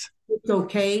 Yes. It's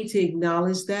okay to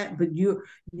acknowledge that, but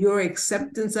your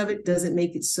acceptance of it doesn't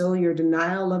make it so. Your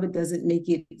denial of it doesn't make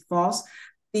it false.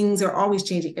 Things are always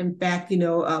changing. In fact,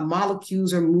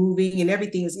 molecules are moving and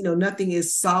everything is, nothing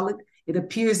is solid. It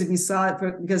appears to be solid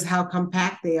because how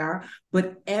compact they are,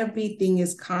 but everything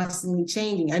is constantly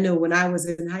changing. I know when I was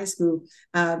in high school,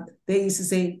 they used to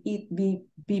say,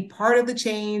 be part of the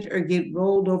change or get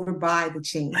rolled over by the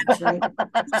change, right?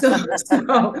 so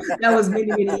that was many,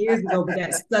 many years ago, but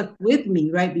that stuck with me,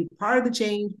 right? Be part of the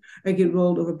change or get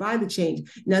rolled over by the change.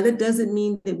 Now, that doesn't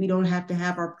mean that we don't have to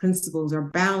have our principles, our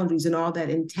boundaries and all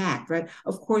that intact, right?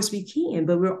 Of course we can,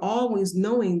 but we're always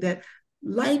knowing that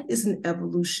life is an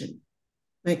evolution.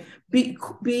 Like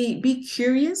be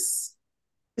curious.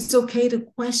 It's okay to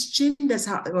question. That's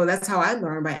how I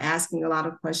learned, by asking a lot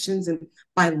of questions and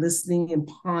by listening and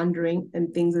pondering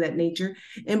and things of that nature,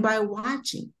 and by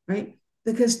watching, right?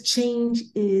 Because change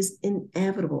is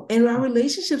inevitable, and our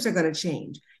relationships are going to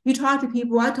change. You talk to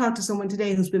people. I talked to someone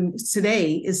today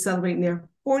today is celebrating their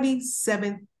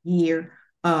 47th year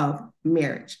of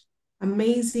marriage.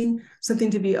 amazing,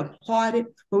 something to be applauded.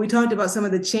 But we talked about some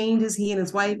of the changes he and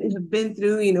his wife have been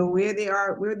through, where they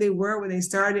are, where they were when they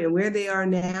started and where they are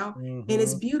now. And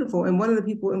it's beautiful. And one of the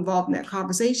people involved in that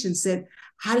conversation said,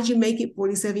 how did you make it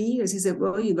 47 years? He said,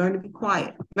 well, you learn to be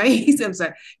quiet, right? He said, I'm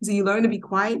sorry. He said, you learn to be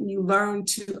quiet and you learn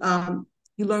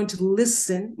to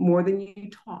listen more than you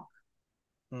talk.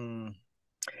 Right?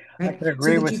 I can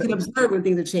agree so that you can observe when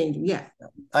things are changing. Yeah.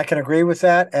 I can agree with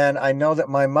that. And I know that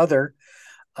my mother,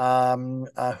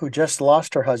 who just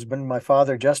lost her husband, my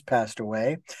father just passed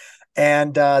away,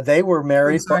 and they were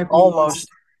married for almost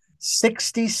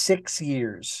 66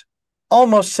 years.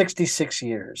 Almost 66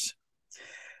 years.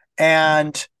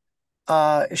 And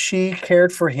she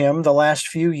cared for him the last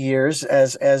few years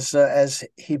as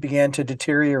he began to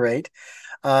deteriorate.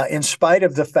 In spite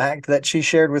of the fact that she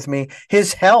shared with me,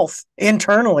 his health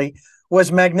internally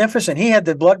was magnificent. He had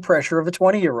the blood pressure of a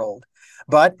 20-year-old,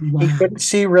 but he couldn't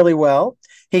see really well.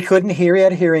 He couldn't hear. He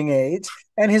had hearing aids,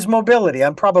 and his mobility,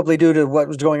 and probably due to what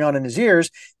was going on in his ears,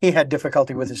 he had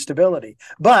difficulty with his stability.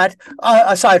 But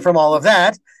aside from all of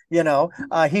that,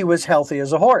 he was healthy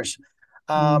as a horse.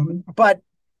 But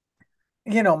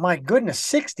my goodness,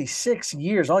 66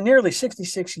 years, nearly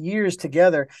 66 years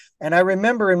together. And I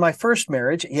remember in my first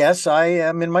marriage, yes, I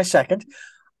am in my second,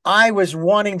 I was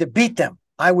wanting to beat them.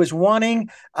 I was wanting,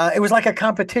 it was like a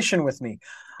competition with me.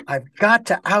 I've got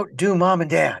to outdo mom and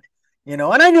dad, and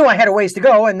I knew I had a ways to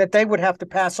go and that they would have to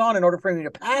pass on in order for me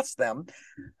to pass them.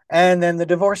 And then the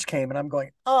divorce came and I'm going,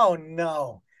 oh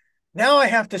no. Now I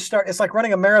have to start. It's like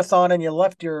running a marathon and you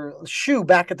left your shoe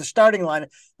back at the starting line.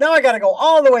 Now I got to go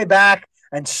all the way back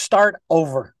and start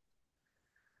over.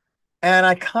 And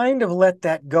I kind of let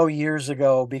that go years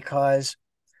ago because,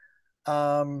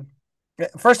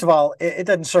 first of all, it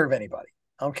doesn't serve anybody.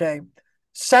 Okay.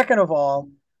 Second of all,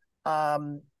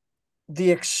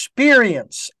 the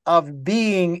experience of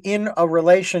being in a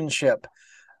relationship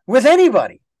with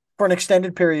anybody for an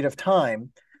extended period of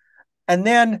time and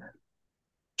then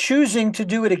choosing to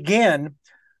do it again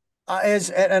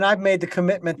and I've made the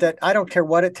commitment that I don't care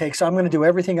what it takes. I'm going to do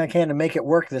everything I can to make it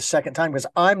work this second time because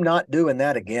I'm not doing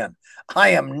that again. I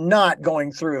am not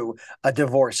going through a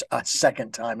divorce a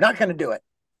second time. Not going to do it.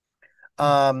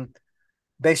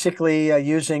 Basically,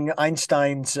 using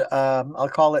Einstein's, I'll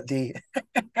call it the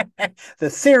the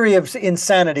theory of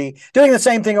insanity, doing the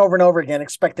same thing over and over again,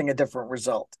 expecting a different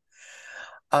result.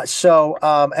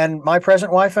 And my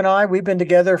present wife and I, we've been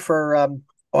together for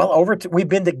we've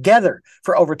been together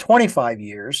for over 25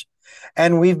 years,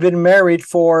 and we've been married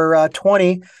for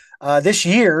 20. This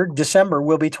year, December,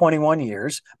 will be 21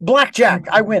 years. Blackjack,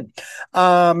 I win.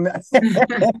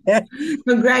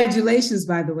 Congratulations,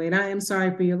 by the way, and I am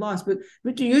sorry for your loss. But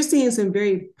Richard, you're seeing some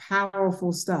very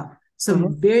powerful stuff.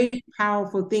 Some very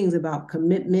powerful things about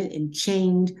commitment and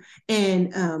change.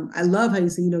 And I love how you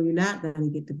say, you're not going to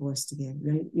get divorced again,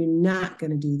 right? You're not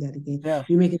going to do that again. Yeah.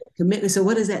 You're making a commitment. So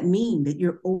what does that mean? That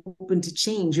you're open to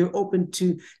change. You're open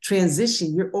to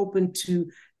transition. You're open to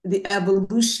the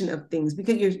evolution of things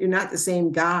because you're not the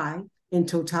same guy in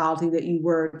totality that you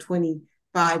were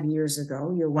 25 years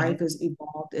ago. Your wife has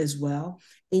evolved as well.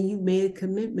 And you made a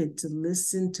commitment to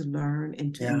listen, to learn,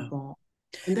 and to evolve.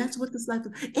 And that's what this life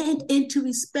is. And to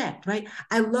respect, right?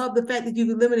 I love the fact that you've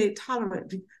eliminated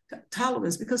tolerance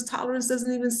because tolerance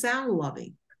doesn't even sound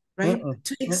loving, right?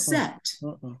 To accept.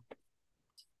 One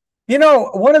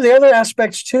of the other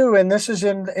aspects too, and this is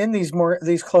in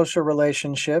these closer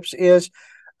relationships, is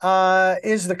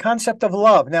the concept of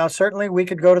love. Now, certainly we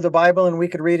could go to the Bible and we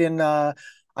could read in, I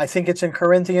think it's in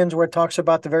Corinthians where it talks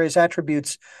about the various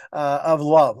attributes of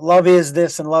love. Love is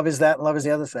this and love is that and love is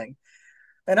the other thing.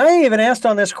 And I even asked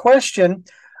on this question,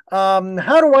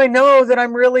 how do I know that I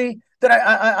really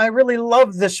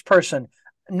love this person?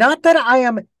 Not that I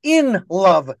am in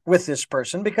love with this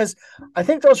person, because I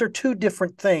think those are two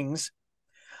different things.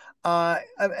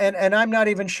 And I'm not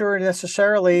even sure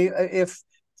necessarily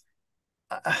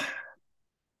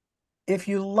if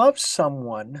you love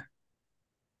someone,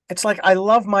 it's like I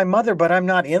love my mother, but I'm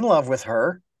not in love with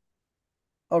her.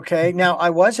 Okay, now I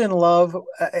was in love,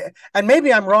 and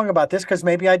maybe I'm wrong about this because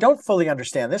maybe I don't fully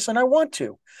understand this and I want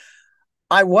to.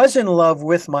 I was in love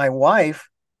with my wife,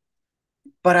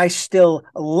 but I still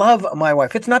love my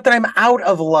wife. It's not that I'm out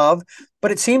of love,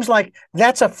 but it seems like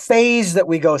that's a phase that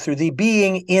we go through, the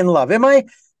being in love. Am I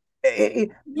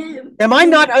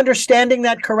not understanding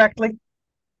that correctly?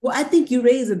 Well, I think you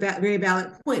raise a very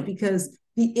valid point because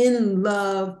the in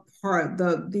love part,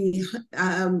 the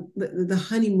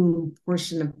honeymoon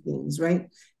portion of things, right?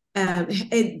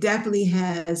 It definitely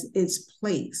has its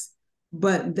place,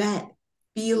 but that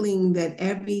feeling that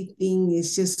everything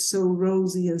is just so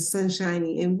rosy and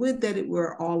sunshiny, and would that it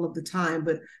were all of the time,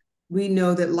 but we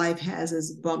know that life has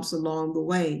its bumps along the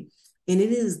way. And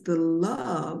it is the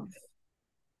love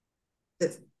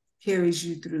that carries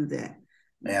you through that.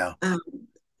 Yeah.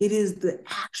 It is the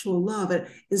actual love.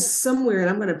 It's somewhere, and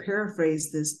I'm going to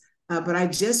paraphrase this, but I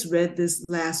just read this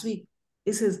last week.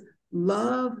 It says,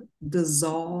 love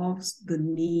dissolves the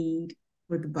need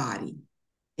for the body.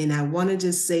 And I want to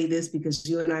just say this because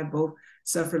you and I both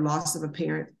suffered loss of a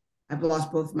parent. I've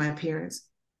lost both my parents.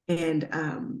 And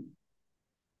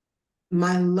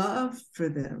my love for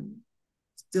them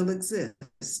still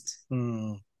exists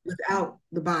without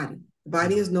the body. The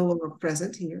body is no longer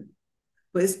present here.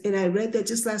 And I read that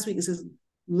just last week. It says,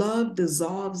 love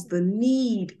dissolves the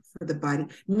need for the body,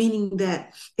 meaning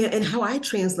that, and how I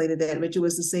translated that, Richard,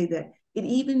 was to say that it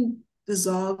even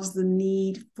dissolves the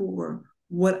need for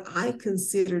what I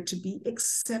consider to be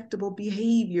acceptable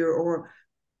behavior, or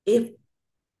if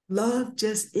love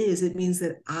just is, it means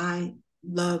that I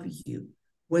love you,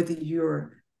 whether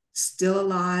you're still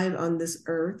alive on this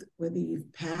earth, whether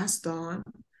you've passed on,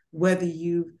 whether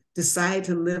you've decided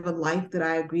to live a life that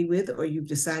I agree with, or you've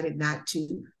decided not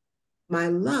to. My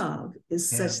love is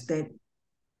such that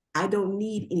I don't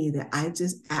need any of that. I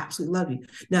just absolutely love you.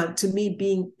 Now, to me,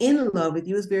 being in love with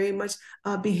you is very much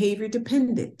behavior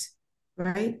dependent,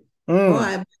 right?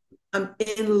 Well, I'm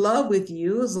in love with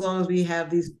you as long as we have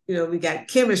these, we got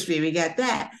chemistry, we got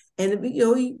that. And,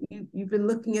 you've been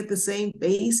looking at the same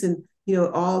face and,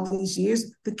 all these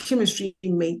years, the chemistry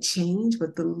may change,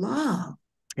 but the love,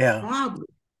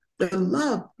 the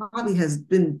love probably has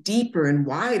been deeper and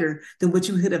wider than what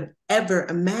you could have ever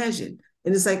imagined.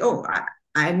 And it's like, oh,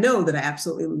 I know that I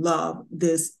absolutely love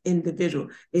this individual.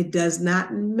 It does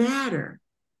not matter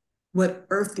what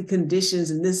earthly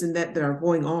conditions and this and that are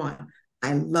going on.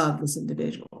 I love this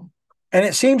individual. And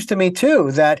it seems to me,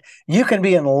 too, that you can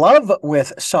be in love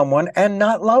with someone and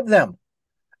not love them.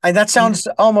 And that sounds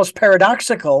almost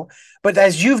paradoxical, but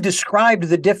as you've described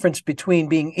the difference between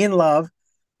being in love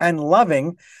and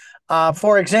loving,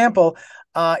 for example,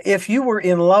 if you were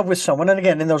in love with someone, and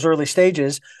again, in those early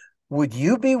stages, would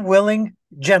you be willing,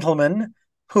 gentlemen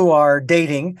who are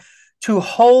dating, to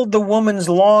hold the woman's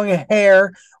long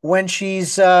hair when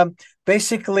she's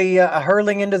basically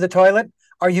hurling into the toilet?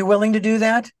 Are you willing to do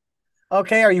that?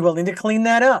 Okay, are you willing to clean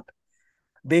that up?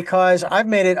 Because I've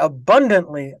made it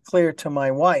abundantly clear to my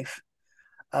wife,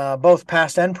 both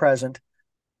past and present,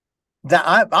 that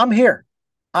I'm here.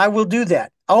 I will do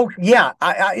that. Oh, yeah,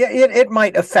 it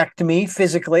might affect me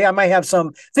physically. I might have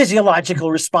some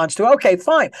physiological response to it. Okay,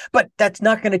 fine. But that's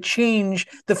not going to change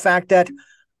the fact that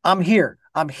I'm here.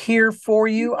 I'm here for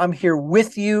you. I'm here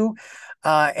with you.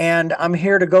 And I'm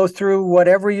here to go through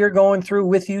whatever you're going through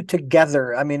with you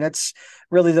together. I mean, that's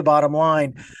really the bottom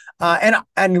line. And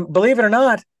believe it or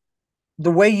not,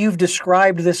 the way you've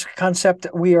described this concept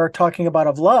we are talking about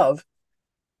of love,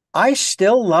 I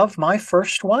still love my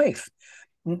first wife.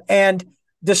 And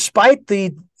despite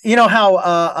the,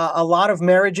 how a lot of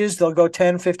marriages, they'll go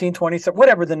 10, 15, 20, 30,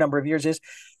 whatever the number of years is.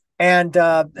 And,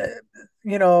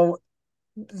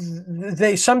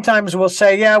 they sometimes will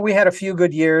say, yeah, we had a few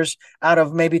good years out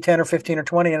of maybe 10 or 15 or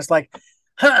 20. And it's like,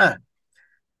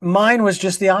 mine was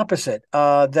just the opposite,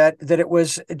 that it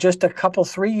was just a couple,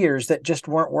 3 years that just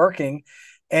weren't working.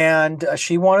 And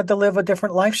she wanted to live a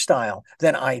different lifestyle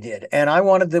than I did. And I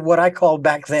wanted what I called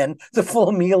back then the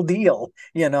full meal deal,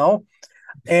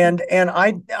 And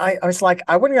I was like,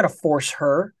 I wasn't going to force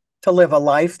her to live a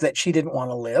life that she didn't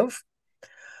want to live.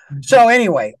 So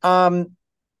anyway,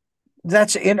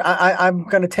 that's I'm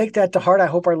going to take that to heart. I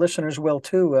hope our listeners will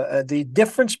too. The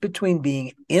difference between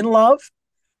being in love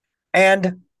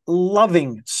and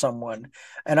loving someone.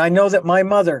 And I know that my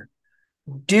mother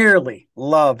dearly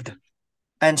loved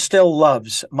and still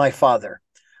loves my father.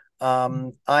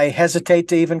 I hesitate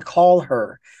to even call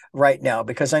her right now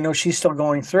because I know she's still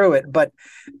going through it. But,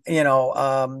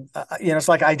 it's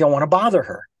like I don't want to bother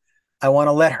her. I want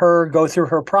to let her go through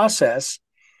her process.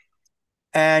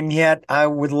 And yet I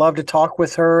would love to talk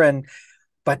with her.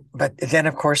 But then,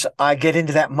 of course, I get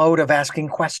into that mode of asking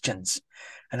questions.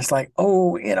 And it's like,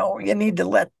 oh, you need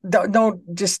to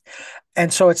don't just.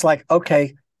 And so it's like,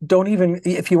 okay, don't even,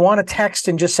 if you want to text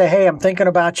and just say, hey, I'm thinking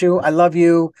about you. I love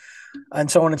you. And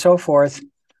so on and so forth.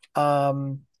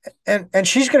 And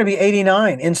she's going to be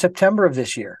 89 in September of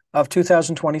this year, of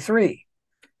 2023.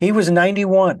 He was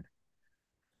 91.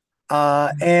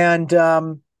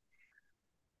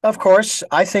 Of course,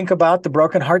 I think about the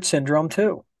broken heart syndrome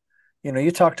too.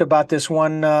 You talked about this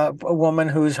one woman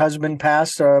whose husband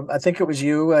passed, I think it was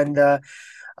you, and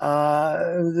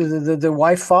the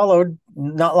wife followed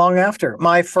not long after.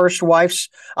 My first wife's,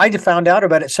 I found out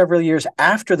about it several years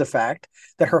after the fact,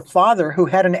 that her father, who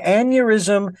had an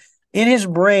aneurysm in his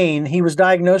brain, he was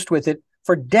diagnosed with it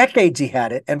for decades. He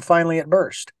had it, and finally it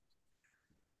burst.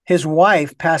 His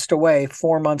wife passed away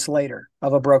 4 months later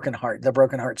of a broken heart, the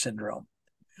broken heart syndrome.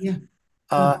 Yeah.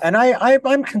 And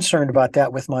I'm concerned about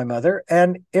that with my mother.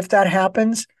 And if that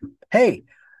happens, hey,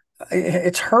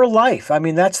 it's her life. I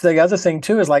mean, that's the other thing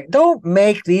too, is like, don't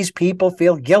make these people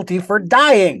feel guilty for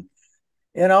dying.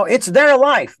 It's their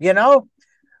life,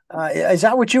 is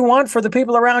that what you want for the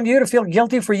people around you, to feel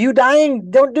guilty for you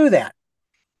dying? Don't do that.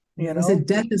 They said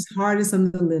death is hardest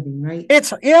on the living, right?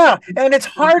 And it's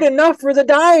hard enough for the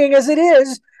dying as it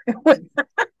is.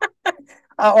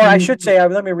 Or I should say,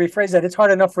 let me rephrase that. It's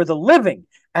hard enough for the living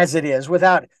as it is,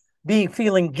 without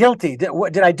feeling guilty.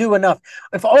 Did I do enough?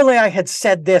 If only I had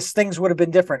said this, things would have been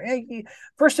different. Hey,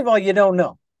 first of all, you don't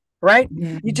know, right?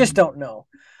 Yeah. You just don't know.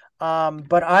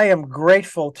 But I am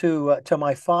grateful to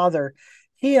my father.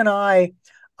 He and I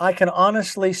can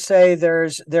honestly say there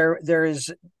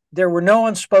were no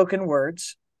unspoken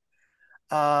words.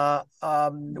 We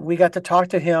got to talk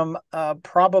to him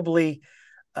probably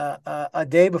a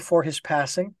day before his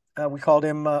passing. We called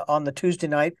him on the Tuesday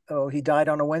night. Oh, he died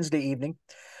on a Wednesday evening.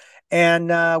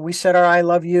 And we said our I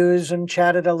love yous and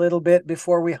chatted a little bit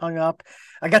before we hung up.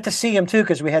 I got to see him too,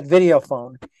 because we had video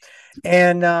phone.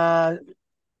 And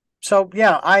so,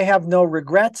 yeah, I have no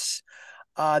regrets.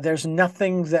 There's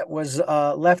nothing that was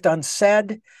left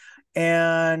unsaid.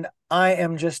 And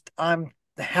I'm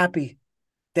happy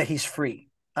that he's free.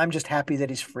 I'm just happy that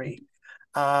he's free.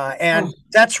 And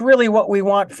that's really what we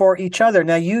want for each other.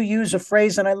 Now, you use a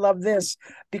phrase, and I love this,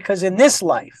 because in this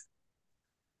life,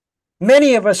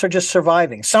 many of us are just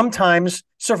surviving, sometimes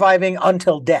surviving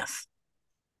until death.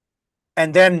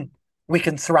 And then we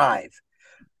can thrive.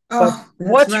 But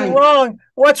what's wrong?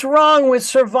 What's wrong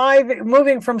with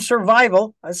moving from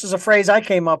survival? This is a phrase I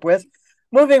came up with.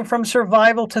 Moving from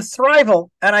survival to thrival.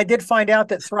 And I did find out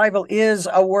that thrival is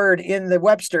a word in the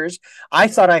Webster's. I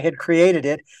thought I had created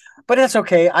it, but that's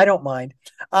okay. I don't mind.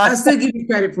 I'll still give you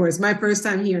credit for it. It's my first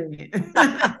time hearing it.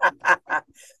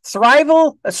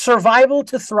 Survival to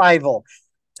thrival.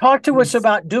 Talk to us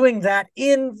about doing that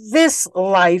in this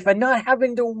life and not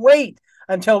having to wait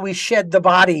until we shed the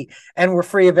body and we're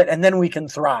free of it, and then we can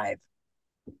thrive.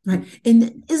 Right.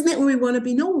 And isn't that where we want to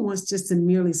be? No one wants just to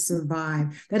merely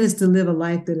survive. That is to live a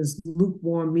life that is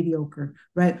lukewarm, mediocre,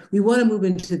 right? We want to move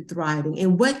into thriving.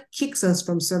 And what kicks us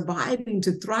from surviving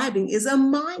to thriving is a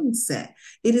mindset.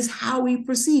 It is how we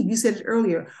perceive. You said it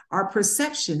earlier, our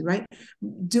perception, right?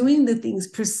 Doing the things,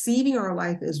 perceiving our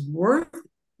life as worth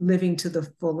living to the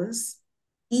fullest,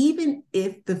 even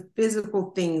if the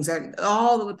physical things are,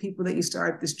 all of the people that you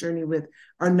start this journey with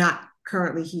are not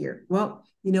currently here. Well,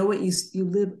 you know what?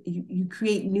 You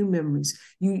create new memories.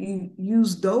 You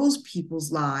use those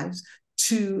people's lives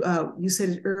to, you said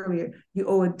it earlier, you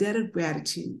owe a debt of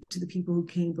gratitude to the people who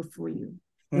came before you.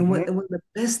 And one of the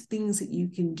best things that you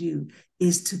can do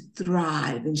is to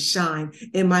thrive and shine.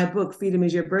 In my book,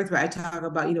 Freedomis Your Birthright, I talk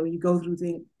about, when you go through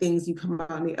things, you come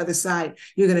out on the other side,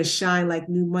 you're going to shine like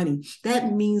new money.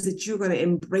 That means that you're going to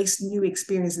embrace new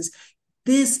experiences.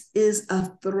 This is a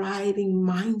thriving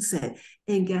mindset.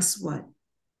 And guess what?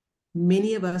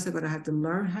 Many of us are going to have to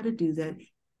learn how to do that,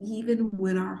 even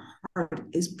when our heart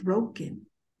is broken,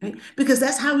 right? Because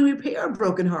that's how we repair a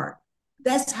broken heart.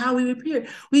 That's how we repair it.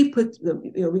 We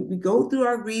go through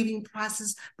our grieving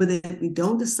process, but then we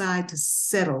don't decide to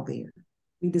settle there.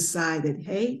 We decide that,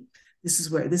 hey, this is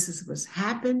what's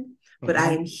happened, but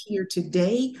I am here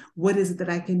today. What is it that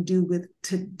I can do with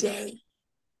today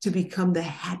to become the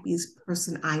happiest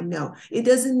person I know? It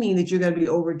doesn't mean that you're going to be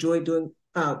overjoyed doing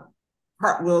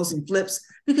cartwheels and flips,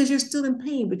 because you're still in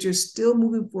pain, but you're still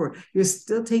moving forward. You're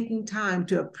still taking time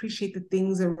to appreciate the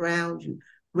things around you.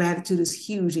 Gratitude is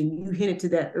huge. And you hinted to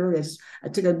that earlier. I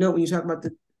took a note when you talk about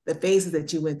the phases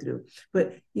that you went through.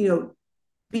 But,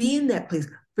 be in that place.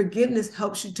 Forgiveness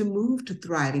helps you to move to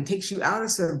thriving, takes you out of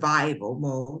survival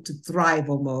mode to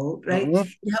thrival mode, right?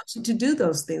 It helps you to do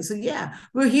those things. So yeah,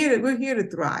 we're here to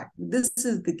thrive. This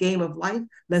is the game of life.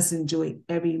 Let's enjoy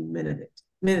every minute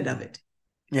of it.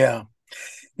 Yeah.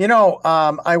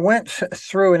 I went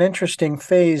through an interesting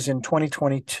phase in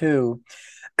 2022.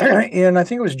 And I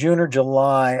think it was June or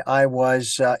July, I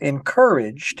was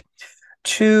encouraged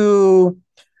to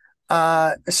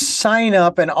sign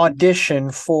up and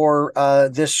audition for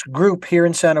this group here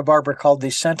in Santa Barbara called the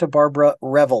Santa Barbara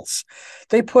Revels.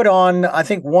 They put on, I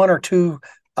think, 1 or 2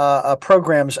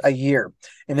 programs a year.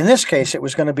 And in this case, it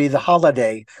was going to be the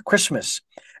holiday, Christmas.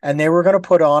 and they were going to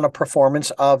put on a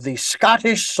performance of the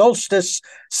Scottish Solstice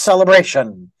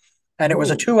Celebration. And it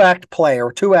was a 2-act play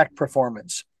or 2-act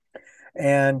performance.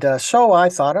 And so I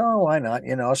thought, oh, why not?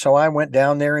 So I went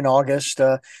down there in August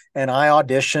and I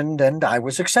auditioned and I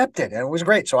was accepted, and it was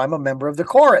great. So I'm a member of the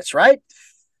chorus, right?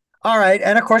 All right.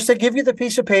 And of course, they give you the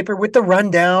piece of paper with the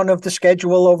rundown of the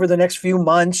schedule over the next few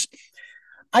months.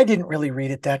 I didn't really read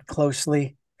it that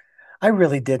closely. I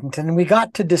really didn't. And we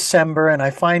got to December and I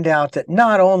find out that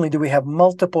not only do we have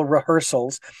multiple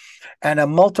rehearsals and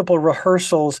multiple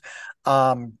rehearsals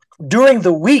during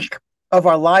the week of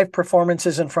our live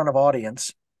performances in front of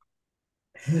audience,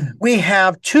 we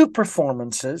have 2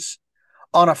 performances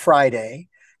on a Friday,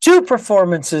 2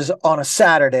 performances on a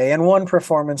Saturday, and 1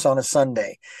 performance on a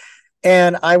Sunday.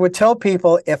 And I would tell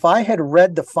people, if I had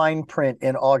read the fine print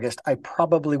in August, I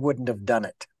probably wouldn't have done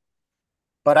it.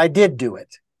 But I did do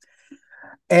it.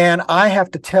 And I have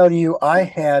to tell you, I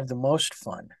had the most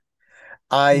fun.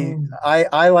 I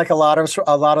like a lot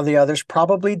of the others,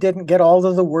 probably didn't get all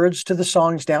of the words to the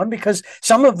songs down because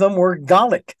some of them were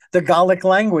Gaelic, the Gaelic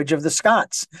language of the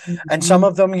Scots. And some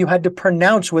of them you had to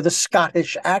pronounce with a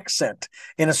Scottish accent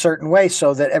in a certain way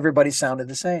so that everybody sounded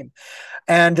the same.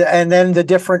 And then the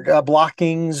different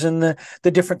blockings and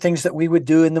the different things that we would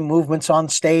do in the movements on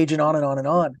stage and on and on and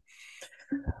on.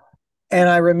 And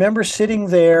I remember sitting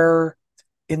there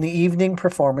in the evening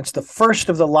performance, the first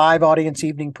of the live audience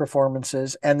evening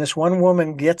performances, and this one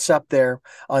woman gets up there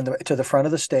to the front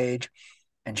of the stage,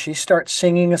 and she starts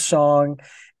singing a song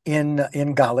in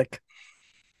Gaelic,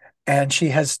 and she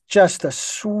has just the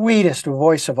sweetest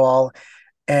voice of all,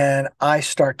 and I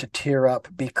start to tear up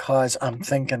because I'm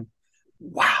thinking,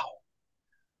 wow,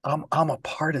 I'm a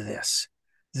part of this.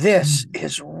 This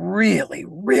is really,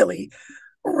 really,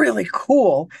 really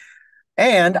cool,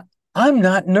 and I'm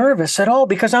not nervous at all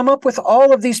because I'm up with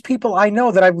all of these people I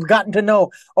know that I've gotten to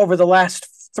know over the last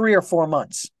 3 or 4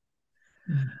 months.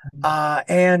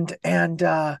 And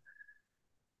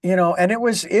it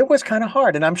was kind of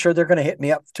hard, and I'm sure they're going to hit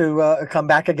me up to come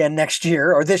back again next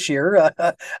year or this year,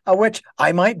 which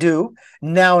I might do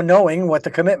now knowing what the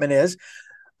commitment is.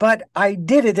 But I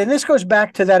did it. And this goes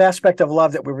back to that aspect of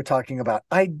love that we were talking about.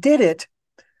 I did it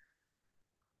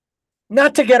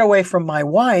not to get away from my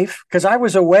wife, because I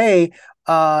was away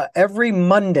every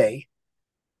Monday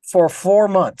for 4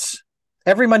 months,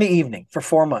 every Monday evening for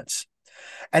 4 months.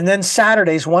 And then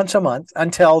Saturdays once a month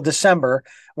until December,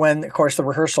 when, of course, the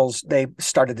rehearsals, they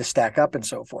started to stack up and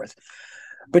so forth.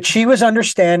 But she was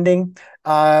understanding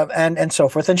and so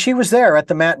forth. And she was there at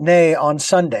the matinee on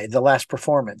Sunday, the last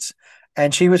performance.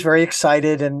 And she was very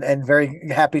excited and very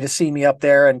happy to see me up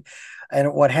there and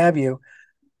what have you.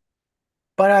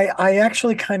 But I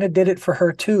actually kind of did it for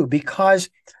her too, because,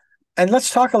 and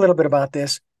let's talk a little bit about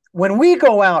this. When we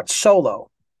go out solo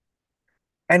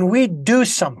and we do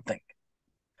something,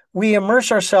 we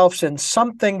immerse ourselves in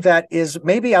something that is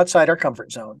maybe outside our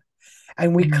comfort zone,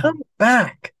 and we come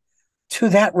back to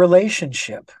that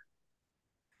relationship.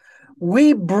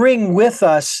 We bring with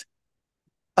us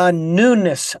a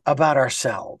newness about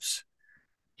ourselves.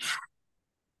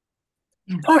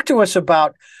 Talk to us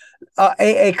about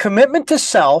a commitment to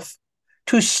self,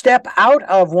 to step out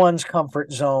of one's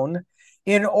comfort zone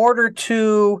in order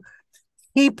to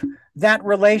keep that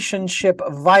relationship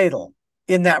vital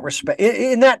in that respect,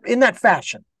 in that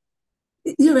fashion.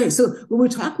 You're right. So what we're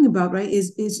talking about, right,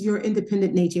 is your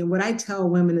independent nature. And what I tell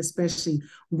women, especially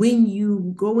when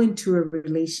you go into a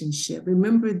relationship,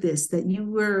 remember this, that you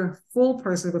were a full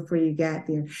person before you got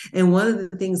there. And one of the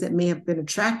things that may have been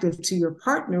attractive to your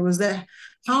partner was that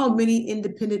how many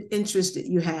independent interests that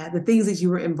you had, the things that you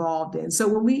were involved in. So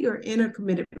when we are in a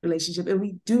committed relationship and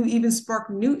we do even spark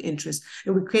new interests,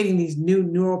 and we're creating these new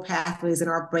neural pathways in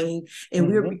our brain, and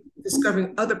we're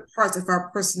discovering other parts of our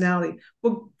personality,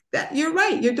 well, that you're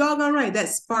right. You're doggone right. That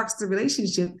sparks the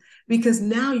relationship, because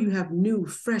now you have new,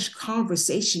 fresh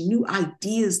conversation, new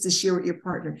ideas to share with your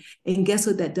partner. And guess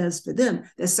what that does for them?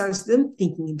 That starts them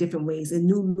thinking in different ways and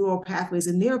new neural pathways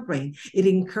in their brain. It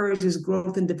encourages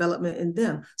growth and development in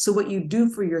them. So what you do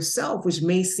for yourself, which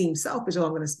may seem selfish, oh,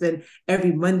 I'm going to spend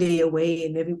every Monday away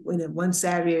and one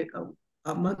Saturday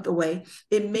a month away.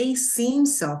 It may seem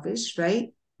selfish, right?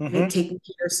 Taking care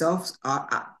of yourself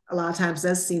a lot of times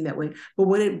does seem that way. But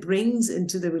what it brings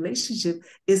into the relationship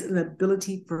is an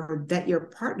ability for that your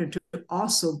partner to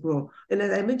also grow. And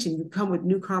as I mentioned, you come with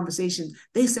new conversations.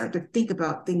 They start to think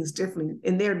about things differently,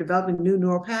 and they're developing new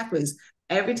neural pathways.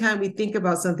 Every time we think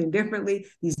about something differently,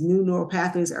 these new neural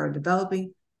pathways are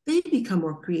developing. They become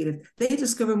more creative. They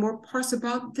discover more parts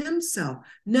about themselves.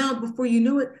 Now, before you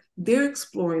know it, they're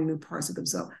exploring new parts of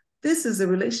themselves. This is a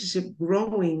relationship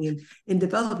growing and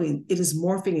developing. It is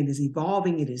morphing, it is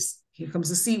evolving, it is, here comes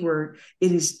the C word,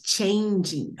 it is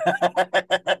changing.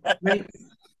 Right?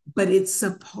 But it's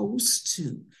supposed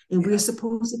to, and we're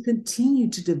supposed to continue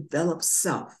to develop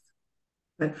self.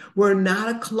 But we're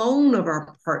not a clone of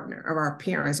our partner, of our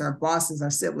parents, our bosses,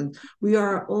 our siblings. We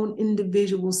are our own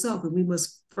individual self, and we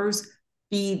must first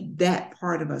feed that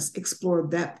part of us, explore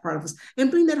that part of us, and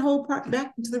bring that whole part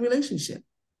back into the relationship.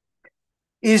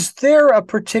 Is there a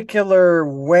particular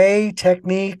way,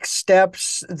 technique,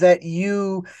 steps that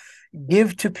you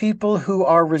give to people who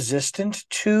are resistant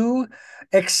to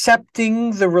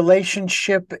accepting the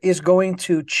relationship is going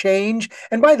to change?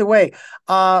 And by the way,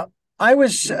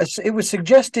 it was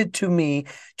suggested to me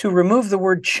to remove the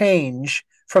word change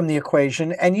from the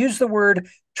equation and use the word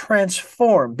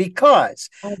transform, because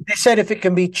they said if it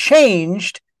can be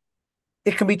changed,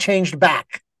 it can be changed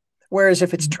back. Whereas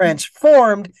if it's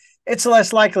transformed, it's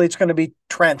less likely it's going to be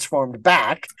transformed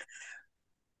back.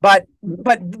 But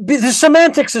the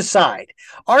semantics aside,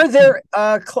 are there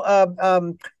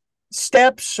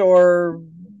steps or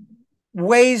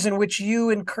ways in which you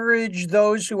encourage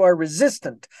those who are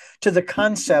resistant to the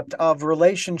concept of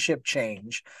relationship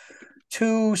change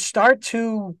to start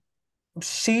to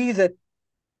see that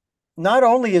not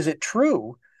only is it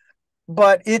true,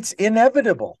 but it's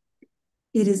inevitable?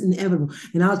 It is inevitable.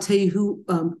 And I'll tell you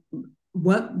who,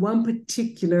 what one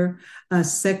particular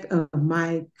sect of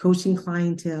my coaching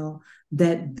clientele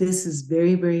that this is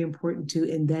very, very important to,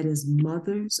 and that is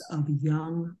mothers of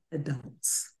young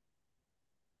adults.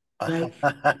 Right?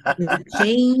 The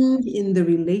change in the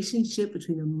relationship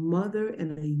between a mother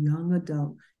and a young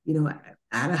adult,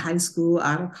 out of high school,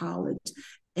 out of college,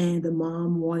 and the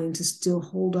mom wanting to still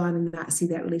hold on and not see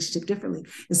that relationship differently.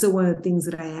 And so one of the things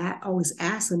that I always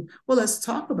ask them, well, let's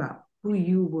talk about who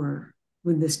you were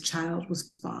when this child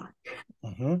was born.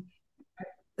 Mm-hmm.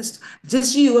 It's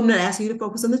just you. I'm not asking you to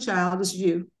focus on the child, it's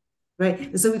you. Right.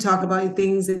 And so we talk about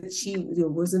things that she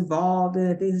was involved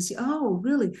in, things that oh,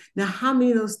 really? Now, how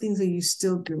many of those things are you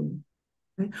still doing?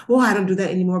 Right? Well, I don't do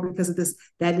that anymore because of this.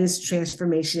 That is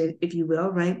transformation, if you will,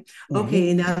 right? Mm-hmm. Okay,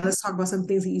 and now let's talk about some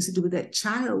things that you used to do with that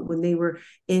child when they were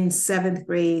in 7th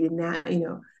grade. And now,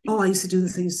 oh, I used to do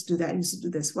this, I used to do that, I used to do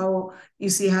this. Well, you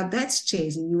see how that's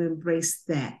changing. You embrace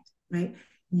that, right?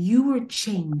 You are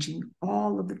changing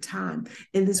all of the time.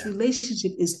 And this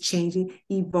relationship is changing,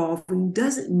 evolving.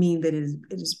 Doesn't mean that it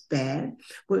is bad.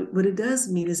 But what it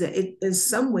does mean is that it, in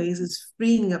some ways, is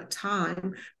freeing up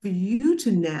time for you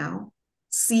to now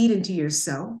seed into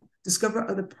yourself, discover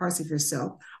other parts of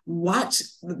yourself, watch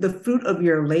the fruit of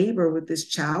your labor with this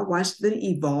child, watch them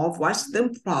evolve, watch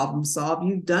them problem solve.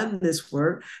 You've done this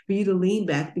work for you to lean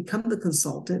back, become the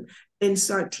consultant, and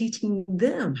start teaching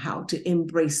them how to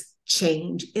embrace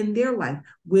change in their life,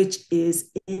 which is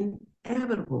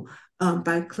inevitable.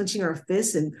 By clenching our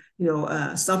fists and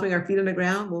stomping our feet on the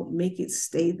ground won't make it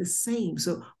stay the same.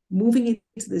 So moving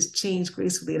into this change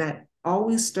gracefully, and I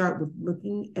always start with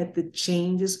looking at the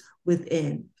changes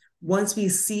within. Once we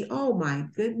see, oh my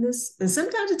goodness, and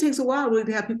sometimes it takes a while really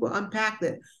to have people unpack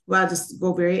that. Well, I just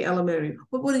go very elementary.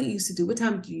 What did you used to do? What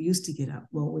time did you used to get up?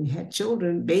 Well, when you had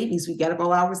children, babies, we got up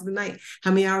all hours of the night.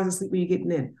 How many hours of sleep were you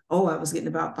getting in? Oh, I was getting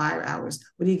about 5 hours.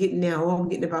 What are you getting now? Oh, I'm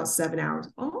getting about 7 hours.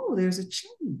 Oh, there's a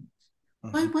change.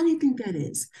 Why do you think that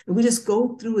is? And we just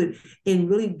go through it and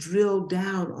really drill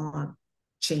down on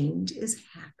change is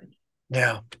happening.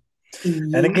 Yeah.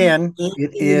 And again,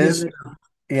 it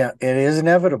is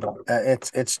inevitable.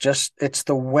 It's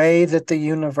the way that the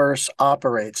universe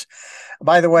operates.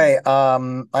 By the way, I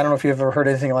don't know if you've ever heard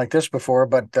anything like this before,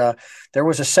 but there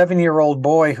was a 7-year-old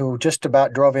boy who just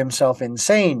about drove himself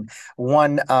insane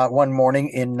one morning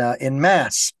in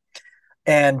Mass,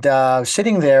 and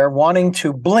sitting there wanting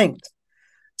to blink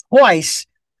twice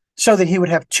so that he would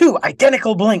have 2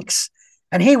 identical blinks,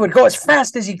 and he would go as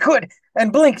fast as he could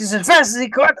and blink as fast as he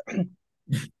could.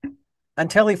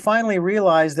 Until he finally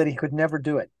realized that he could never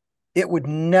do it. It would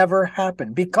never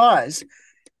happen because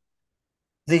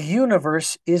the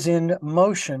universe is in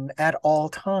motion at all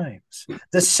times.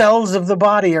 The cells of the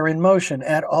body are in motion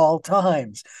at all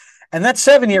times. And that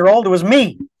 7-year-old was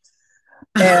me.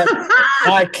 And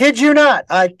I kid you not.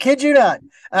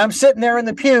 I'm sitting there in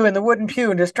the wooden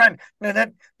pew, and just trying, come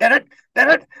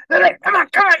on.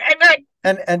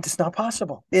 And it's not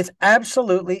possible. It's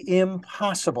absolutely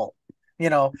impossible.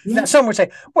 Now some would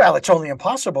say, well, it's only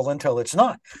impossible until it's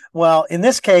not. Well, in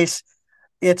this case,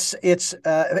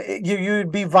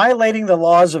 you'd be violating the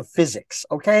laws of physics.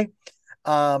 Okay.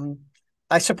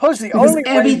 I suppose because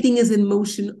everything is in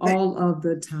motion all of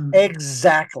the time.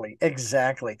 Exactly.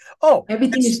 Oh,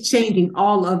 everything is changing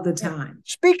all of the time.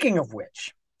 Speaking of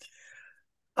which,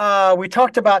 We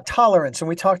talked about tolerance and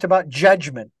we talked about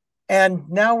judgment. And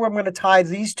now we're going to tie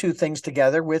these two things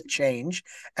together with change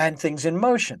and things in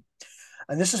motion.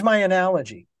 And this is my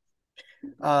analogy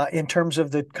in terms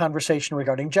of the conversation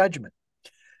regarding judgment.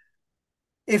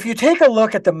 If you take a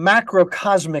look at the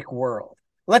macrocosmic world,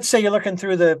 let's say you're looking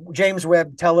through the James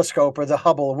Webb Telescope or the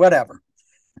Hubble, whatever,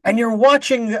 and you're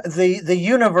watching the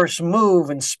universe move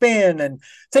and spin and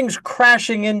things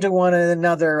crashing into one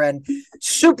another and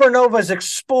supernovas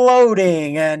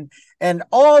exploding and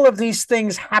all of these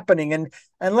things happening. And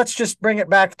let's just bring it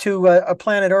back to a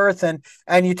planet Earth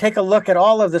and you take a look at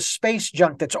all of the space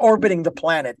junk that's orbiting the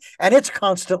planet and it's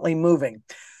constantly moving.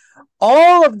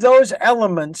 All of those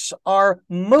elements are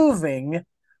moving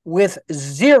with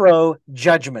zero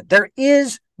judgment. There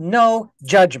is no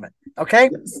judgment. Okay?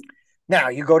 Yes. Now,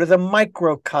 you go to the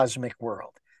microcosmic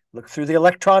world. Look through the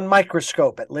electron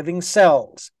microscope at living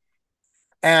cells.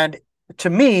 And to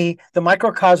me, the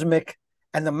microcosmic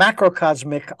and the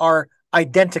macrocosmic are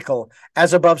identical,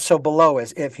 as above, so below,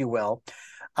 as if you will,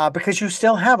 because you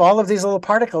still have all of these little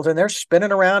particles, and they're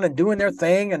spinning around and doing their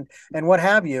thing and what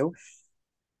have you.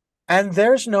 And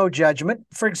there's no judgment.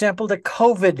 For example, the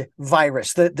COVID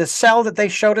virus, the cell that they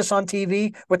showed us on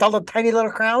TV with all the tiny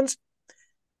little crowns,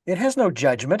 it has no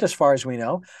judgment as far as we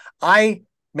know.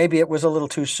 Maybe it was a little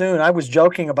too soon. I was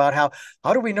joking about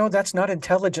how do we know that's not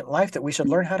intelligent life that we should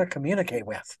learn how to communicate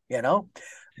with? You know,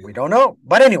 we don't know.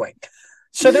 But anyway,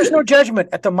 so there's no judgment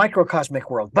at the microcosmic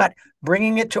world, but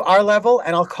bringing it to our level,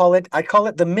 and I call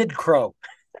it the mid-crow.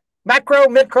 Macro,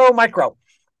 mid-crow, micro.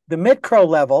 The mid-crow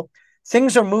level,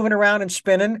 things are moving around and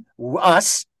spinning,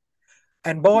 us,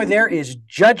 and boy, there is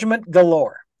judgment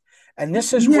galore. And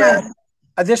this is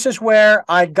where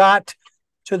I got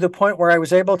to the point where I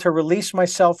was able to release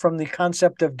myself from the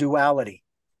concept of duality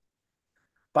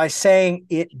by saying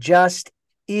it just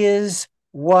is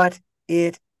what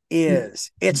it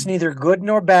is. It's neither good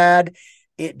nor bad.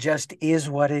 It just is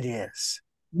what it is.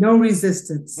 No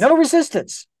resistance. No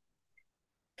resistance.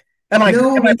 Am I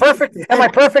perfect? Am I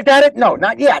perfect at it? No,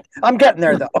 not yet. I'm getting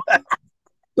there, though.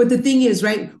 But the thing is,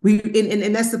 right,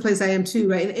 and that's the place I am too,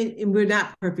 right? And we're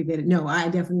not perfect at it. No, I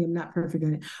definitely am not perfect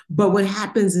at it. But what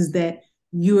happens is that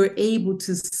you're able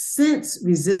to sense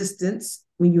resistance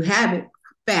when you have it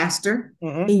faster,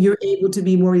 and you're able to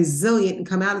be more resilient and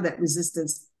come out of that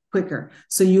resistance quicker.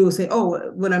 So you will say,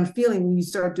 oh, what I'm feeling when you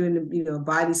start doing the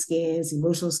body scans,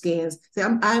 emotional scans, say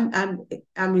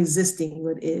I'm resisting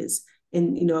what is.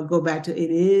 And I'll go back to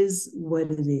it is what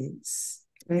it is.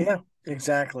 Right? Yeah,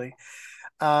 exactly.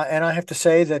 And I have to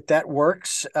say that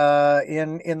works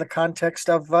in the context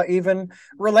of even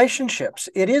relationships.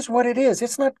 It is what it is.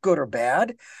 It's not good or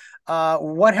bad.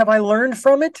 What have I learned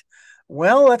from it?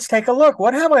 Well, let's take a look.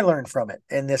 What have I learned from it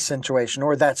in this situation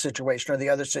or that situation or the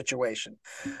other situation?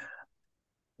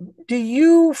 Do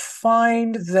you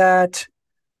find that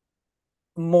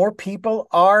more people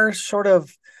are sort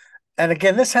of, and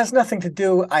again, this has nothing to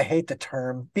do, I hate the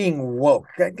term, being woke.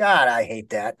 God, I hate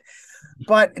that.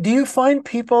 But do you find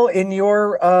people in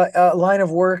your line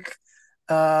of work,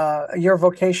 your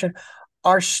vocation,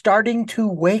 are starting to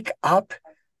wake up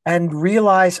and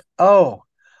realize, oh,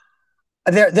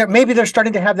 maybe they're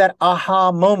starting to have that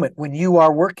aha moment when you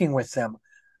are working with them.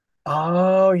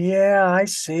 Oh, yeah, I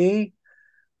see.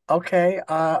 Okay,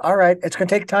 all right. It's going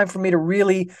to take time for me to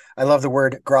really, I love the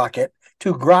word grok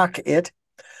it,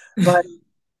 but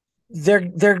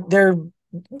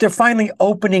they're finally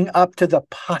opening up to the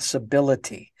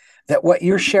possibility that what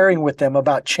you're sharing with them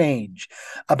about change,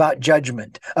 about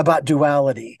judgment, about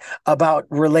duality, about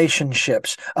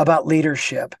relationships, about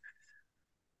leadership,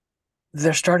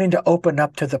 they're starting to open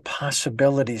up to the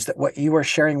possibilities that what you are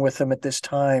sharing with them at this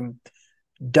time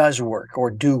does work or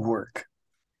do work.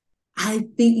 I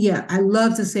think, I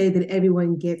love to say that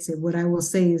everyone gets it. What I will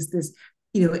say is this,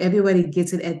 everybody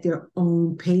gets it at their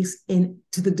own pace and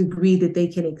to the degree that they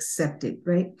can accept it,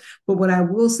 right? But what I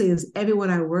will say is everyone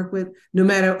I work with, no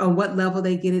matter on what level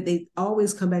they get it, they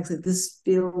always come back and say, this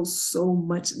feels so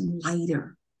much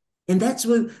lighter. And that's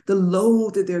what the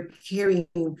load that they're carrying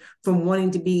from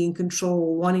wanting to be in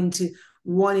control, wanting to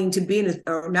be in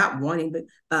not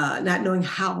knowing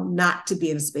how not to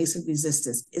be in a space of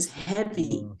resistance is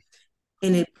heavy.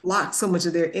 And it blocks so much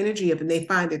of their energy up, and they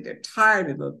find that they're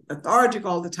tired and lethargic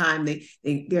all the time.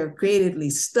 They're creatively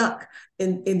stuck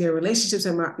in their relationships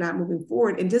and not moving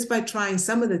forward. And just by trying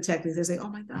some of the techniques, they say, "Oh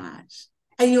my gosh,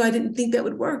 and I didn't think that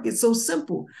would work. It's so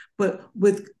simple." But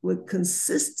with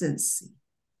consistency,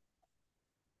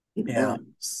 it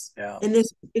works. Yeah.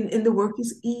 And the work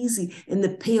is easy, and the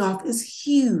payoff is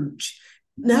huge.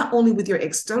 Not only with your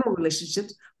external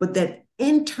relationships, but that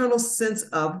internal sense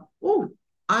of, oh,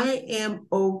 I am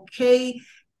okay.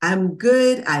 I'm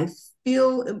good. I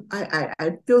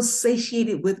feel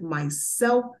satiated with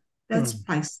myself. That's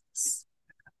priceless.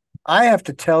 I have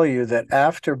to tell you that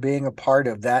after being a part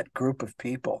of that group of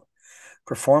people,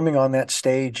 performing on that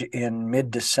stage in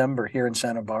mid-December here in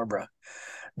Santa Barbara,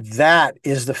 that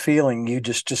is the feeling you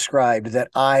just described that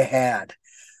I had.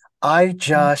 I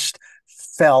just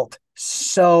felt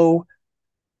so,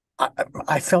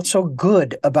 I felt so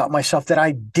good about myself that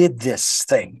I did this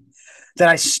thing, that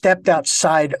I stepped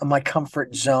outside of my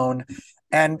comfort zone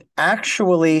and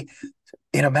actually,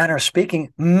 in a manner of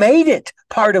speaking, made it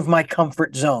part of my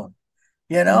comfort zone,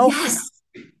 you know? Yes.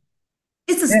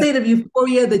 It's a Yeah. state of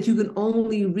euphoria that you can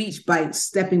only reach by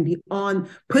stepping beyond,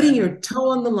 putting your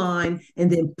toe on the line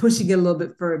and then pushing it a little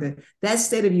bit further. That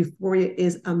state of euphoria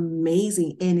is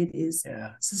amazing, and it is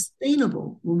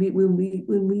sustainable when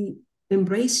we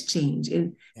embrace change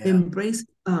and embrace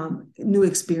new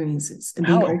experices and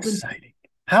being How open. exciting.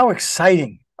 How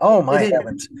exciting. Oh my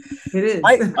heavens. It is.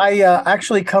 I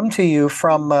actually come to you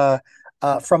from a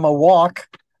walk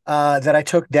that I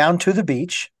took down to the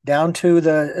beach, down to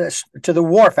the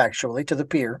wharf, actually, to the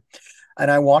pier. And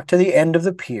I walked to the end of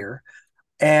the pier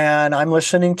and I'm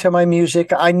listening to my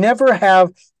music. I never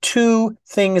have two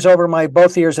things over my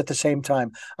both ears at the same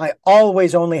time. I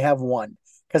always only have one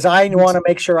because I want to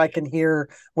make sure I can hear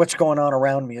what's going on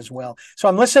around me as well. So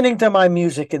I'm listening to my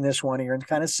music in this one ear and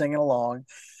kind of singing along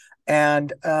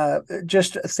and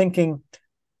just thinking,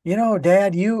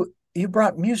 Dad, you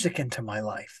brought music into my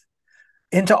life,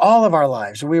 into all of our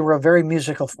lives. We are a very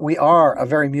musical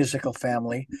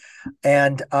family.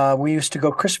 And we used to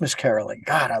go Christmas caroling.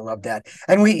 God, I love that.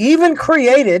 And we even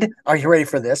created, are you ready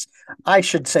for this? I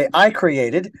should say I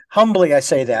created, humbly I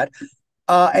say that,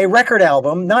 a record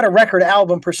album, not a record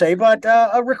album per se, but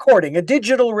a recording, a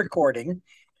digital recording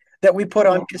that we put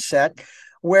on cassette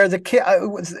where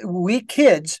we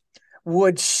kids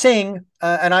would sing,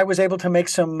 and I was able to make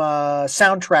some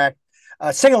soundtrack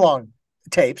sing-along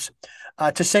tapes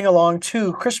to sing along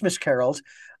to Christmas carols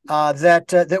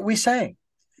that we sang.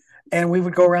 And we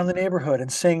would go around the neighborhood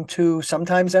and sing to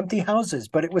sometimes empty houses,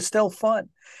 but it was still fun.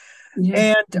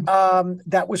 Yeah. And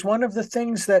that was one of the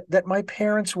things that my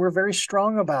parents were very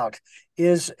strong about,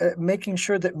 is making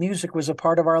sure that music was a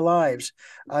part of our lives.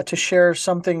 To share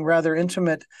something rather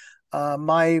intimate,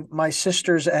 my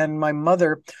sisters and my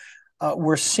mother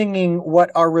were singing what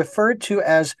are referred to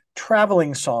as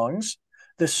traveling songs,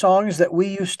 the songs that we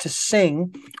used to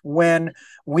sing when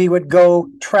we would go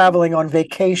traveling on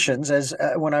vacations, as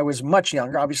when I was much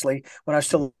younger, obviously when I was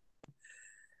still.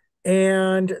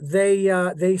 And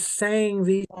they sang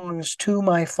these songs to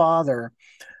my father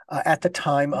at the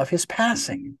time of his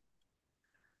passing.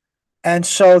 And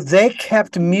so they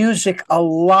kept music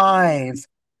alive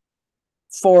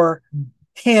for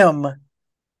him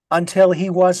until he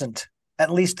wasn't,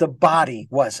 at least the body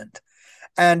wasn't.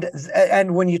 And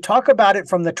when you talk about it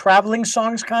from the traveling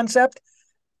songs concept,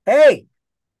 hey,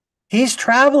 he's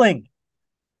traveling,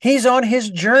 he's on his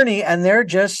journey, and they're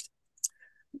just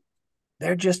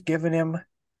giving him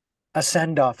a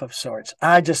send-off of sorts.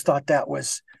 I thought that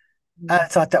was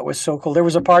so cool. There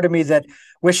was a part of me that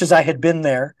wishes I had been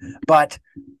there, but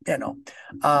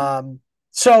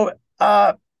so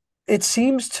it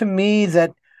seems to me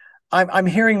that I'm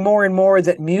hearing more and more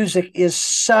that music is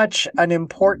such an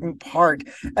important part.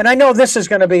 And I know this is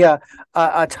going to be a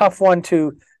tough one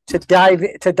to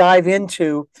dive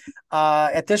into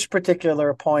at this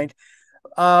particular point.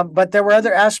 But there were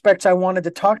other aspects I wanted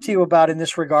to talk to you about in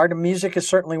this regard. And music is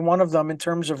certainly one of them in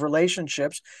terms of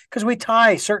relationships, because we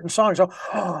tie certain songs.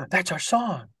 Oh, that's our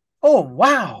song. Oh,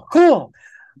 wow, cool.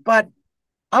 But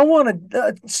I'm going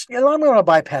to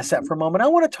bypass that for a moment. I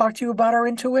want to talk to you about our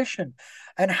intuition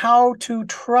and how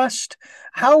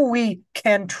we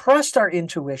can trust our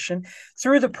intuition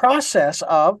through the process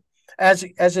of, as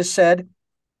is said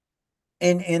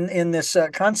in this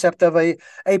concept of a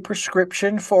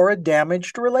prescription for a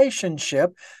damaged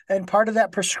relationship. And part of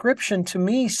that prescription to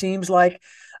me seems like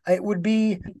it would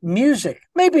be music.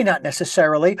 Maybe not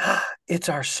necessarily it's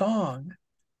our song,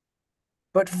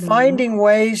 but finding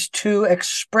ways to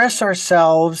express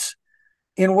ourselves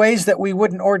in ways that we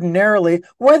wouldn't ordinarily,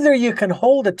 whether you can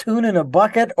hold a tune in a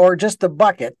bucket or just a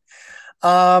bucket.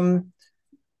 What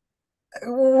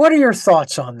are your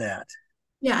thoughts on that?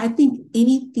 Yeah, I think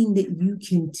anything that you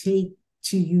can take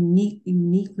to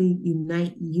uniquely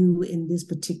unite you in this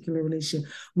particular relationship,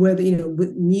 whether,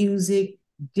 with music,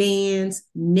 dance,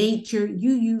 nature,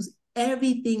 you use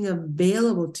everything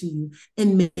available to you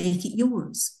and make it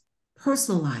yours.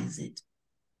 Personalize it.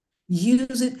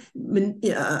 Use it,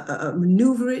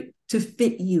 maneuver it to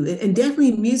fit you. And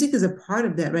definitely music is a part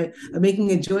of that, right?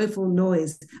 Making a joyful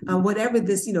noise, whatever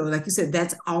this, like you said,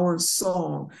 that's our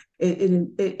song.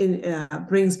 It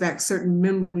brings back certain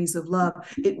memories of love.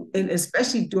 And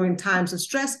especially during times of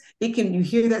stress, you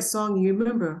hear that song and you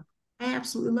remember, I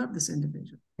absolutely love this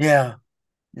individual. Yeah.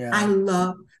 Yeah. I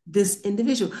love this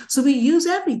individual. So we use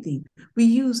everything. We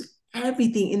use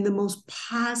everything in the most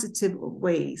positive of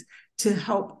ways to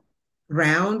help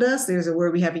ground us. There's a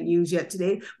word we haven't used yet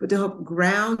today, but to help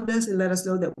ground us and let us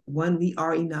know that, one, we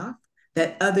are enough,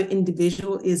 that other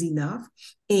individual is enough.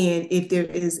 And if there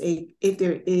is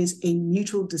a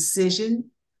mutual decision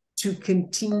to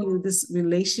continue this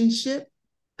relationship,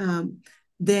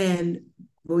 then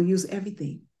we'll use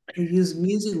everything. We'll use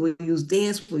music, we'll use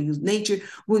dance, we'll use nature,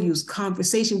 we'll use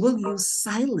conversation, we'll use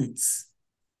silence.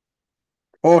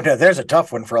 Oh, no, there's a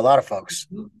tough one for a lot of folks.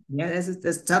 Yeah,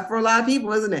 that's tough for a lot of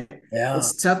people, isn't it? Yeah.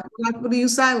 It's tough for a lot of people to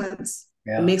use silence.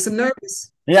 Yeah. It makes them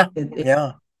nervous. Yeah.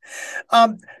 Yeah.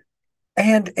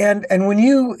 And when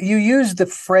you use the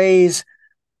phrase,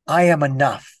 I am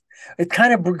enough, it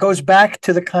kind of goes back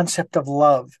to the concept of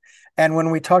love. And when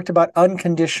we talked about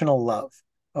unconditional love,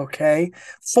 okay,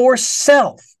 for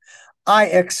self, I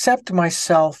accept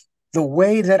myself the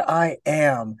way that I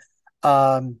am,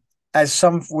 as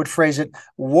some would phrase it,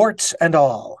 warts and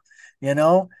all,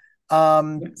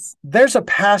 Yes. There's a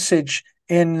passage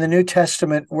in the New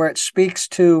Testament where it speaks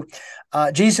to,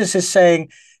 Jesus is saying,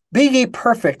 be ye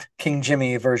perfect, King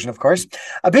Jimmy version, of course,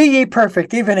 be ye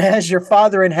perfect, even as your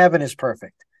Father in heaven is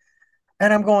perfect.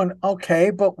 And I'm going, okay,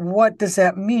 but what does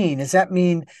that mean? Does that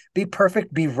mean be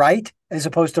perfect, be right, as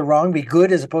opposed to wrong, be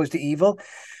good as opposed to evil?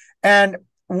 And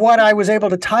what I was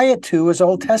able to tie it to is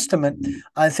Old Testament,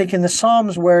 I think in the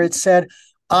Psalms, where it said,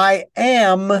 I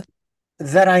am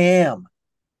that I am.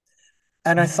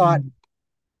 And I thought,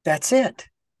 that's it.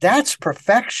 That's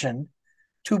perfection,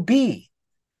 to be.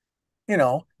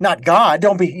 Not God.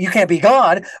 You can't be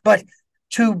God, but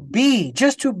to be,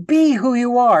 just to be who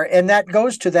you are. And that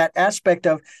goes to that aspect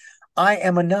of, I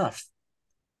am enough.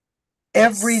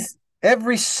 Yes.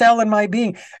 Every cell in my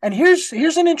being. And here's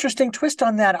an interesting twist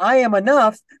on that. I am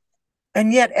enough.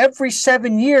 And yet every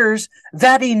 7 years,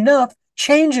 that enough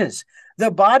changes. The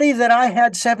body that I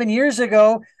had 7 years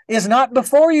ago is not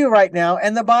before you right now.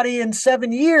 And the body in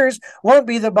 7 years won't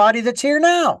be the body that's here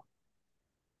now.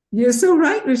 You're so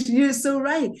right, Richard. You're so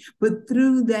right. But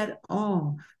through that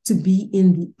all, to be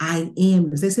in the I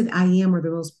am. As they said, I am are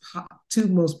the two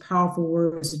most powerful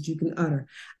words that you can utter.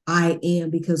 I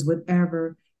am, because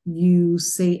whatever you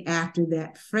say after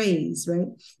that phrase, right,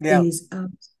 Yeah.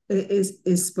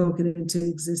 is spoken into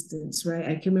existence, right?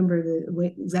 I can remember the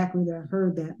way exactly that I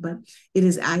heard that, but it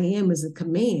is I am as a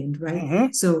command, right?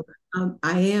 Mm-hmm. So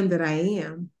I am that I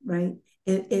am, right?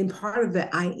 And part of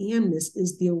the I amness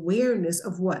is the awareness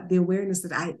of what? The awareness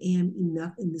that I am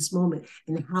enough in this moment.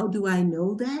 And how do I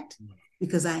know that?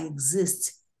 Because I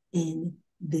exist in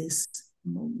this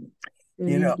moment.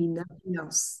 There may be nothing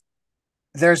else.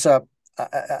 There's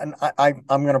and I'm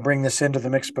going to bring this into the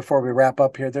mix before we wrap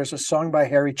up here. There's a song by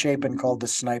Harry Chapin called The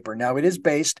Sniper. Now,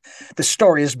 the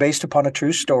story is based upon a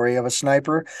true story of a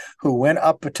sniper who went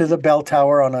up to the bell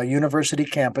tower on a university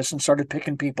campus and started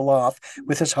picking people off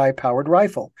with his high-powered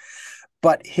rifle.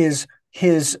 But his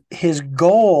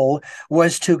goal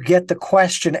was to get the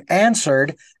question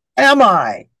answered, am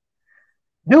I?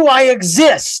 Do I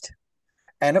exist?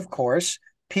 And of course,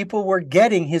 people were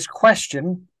getting his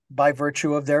question by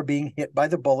virtue of their being hit by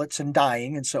the bullets and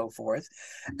dying and so forth.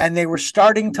 And they were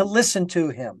starting to listen to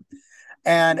him.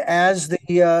 And as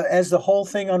the whole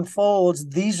thing unfolds,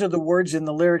 these are the words in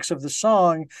the lyrics of the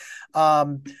song,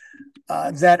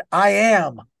 that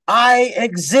I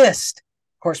exist.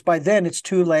 Of course, by then it's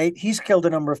too late. He's killed a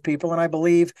number of people, and I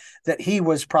believe that he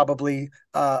was probably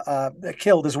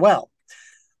killed as well.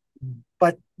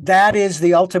 But that is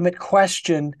the ultimate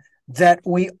question that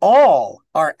we all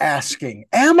are asking.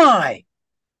 Am I?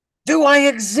 Do I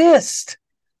exist?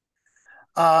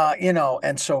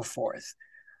 And so forth.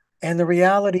 And the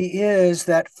reality is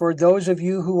that for those of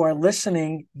you who are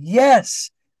listening,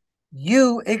 yes,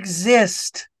 you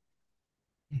exist.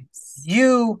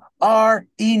 You are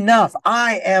enough.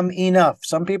 I am enough.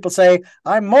 Some people say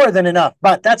I'm more than enough,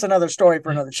 but that's another story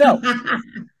for another show.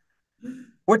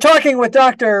 We're talking with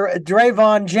Dr.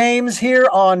 Dravon James here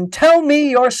on Tell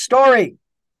Me Your Story.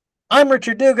 I'm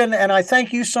Richard Dugan, and I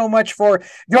thank you so much for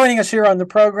joining us here on the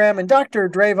program. And Dr.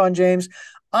 Dravon James,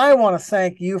 I want to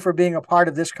thank you for being a part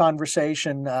of this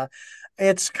conversation.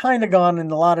 It's kind of gone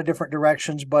in a lot of different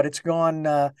directions, but it's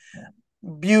gone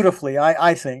beautifully,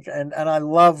 I think. And I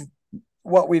love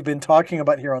what we've been talking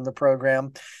about here on the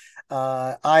program.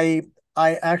 I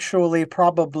I actually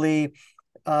probably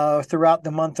throughout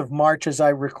the month of March, as I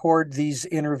record these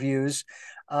interviews,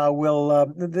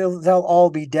 they'll all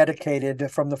be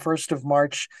dedicated from the 1st of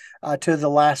March to the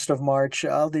last of March.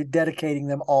 I'll be dedicating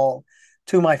them all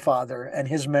to my father and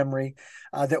his memory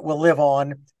that will live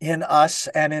on in us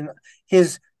and in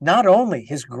his, not only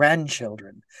his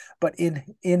grandchildren, but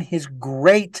in his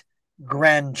great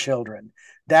grandchildren.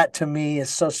 That to me is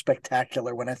so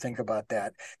spectacular when I think about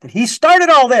that he started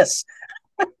all this.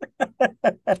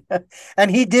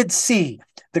 And he did see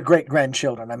the great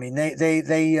grandchildren. I mean,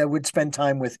 they would spend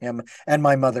time with him and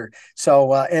my mother.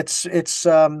 So it's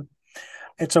a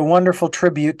wonderful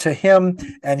tribute to him,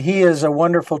 and he is a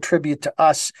wonderful tribute to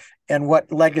us and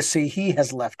what legacy he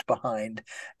has left behind.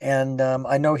 And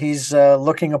I know he's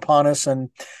looking upon us,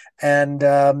 and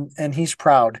he's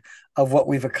proud of what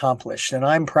we've accomplished. And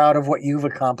I'm proud of what you've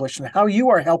accomplished and how you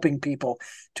are helping people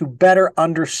to better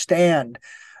understand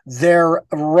their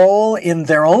role in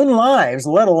their own lives,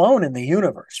 let alone in the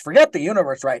universe. Forget the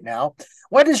universe right now.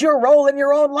 What is your role in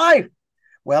your own life?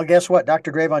 Well, guess what?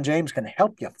 Dr. Dravon James can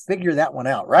help you figure that one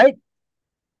out, right?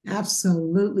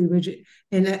 Absolutely, Richard.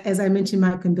 And as I mentioned,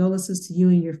 my condolences to you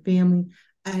and your family.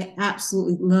 I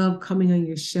absolutely love coming on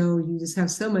your show. You just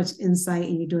have so much insight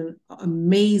and you're doing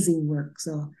amazing work.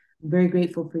 So I'm very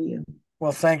grateful for you.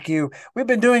 Well, thank you. We've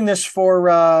been doing this for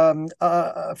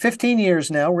 15 years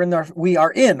now. We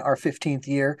are in our 15th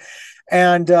year.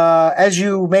 And as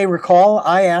you may recall,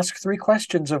 I ask 3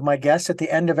 questions of my guests at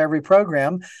the end of every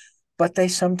program, but they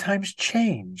sometimes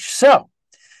change. So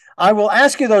I will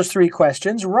ask you those 3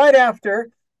 questions right after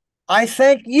I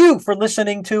thank you for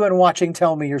listening to and watching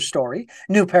Tell Me Your Story,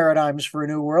 New Paradigms for a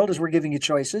New World, as we're giving you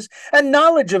choices and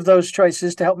knowledge of those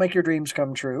choices to help make your dreams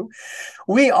come true.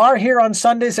 We are here on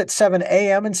Sundays at 7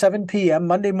 a.m. and 7 p.m.,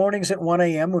 Monday mornings at 1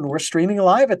 a.m. when we're streaming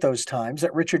live at those times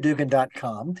at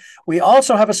richarddugan.com. We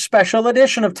also have a special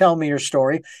edition of Tell Me Your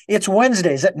Story. It's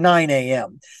Wednesdays at 9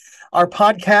 a.m. Our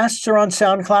podcasts are on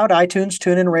SoundCloud, iTunes,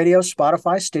 TuneIn Radio,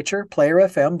 Spotify, Stitcher, Player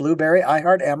FM, Blueberry,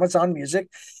 iHeart, Amazon Music,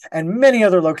 and many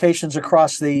other locations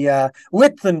across the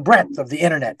width and breadth of the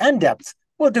internet and depth.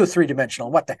 We'll do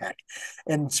 3-dimensional. What the heck?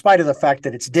 In spite of the fact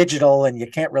that it's digital and you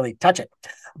can't really touch it.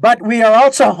 But we are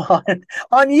also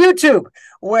on YouTube,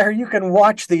 where you can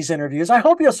watch these interviews. I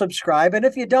hope you'll subscribe. And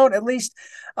if you don't, at least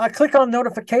click on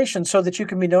notifications so that you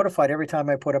can be notified every time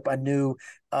I put up a new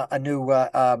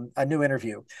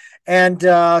interview. And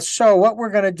so what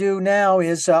we're going to do now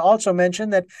is also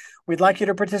mention that we'd like you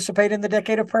to participate in the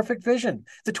Decade of Perfect Vision,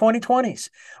 the 2020s,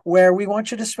 where we want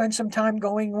you to spend some time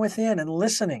going within and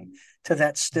listening to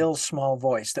that still small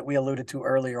voice that we alluded to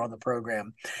earlier on the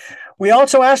program. We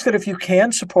also ask that if you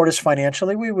can support us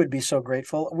financially, we would be so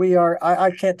grateful.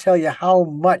 I can't tell you how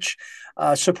much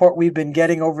support we've been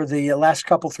getting over the last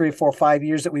couple, 3, 4, 5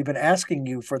 years that we've been asking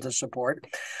you for the support.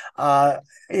 I'm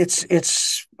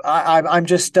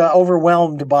just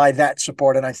overwhelmed by that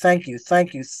support, and I thank you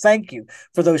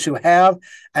for those who have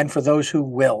and for those who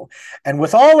will. And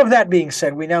with all of that being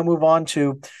said, we now move on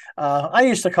to I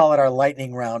used to call it our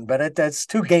lightning round, but that's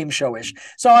too game showish.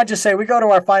 So I just say we go to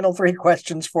our final 3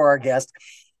 questions for our guest,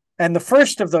 and the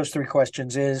first of those 3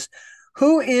 questions is,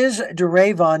 who is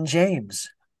Dravon James?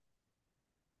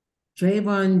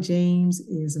 Dravon James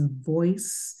is a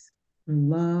voice for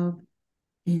love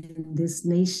in this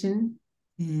nation,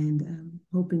 and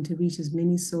hoping to reach as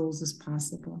many souls as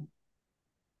possible.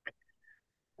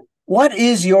 What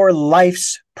is your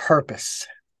life's purpose?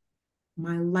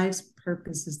 My life's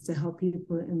purpose is to help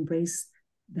people embrace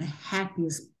the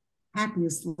happiest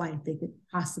life they could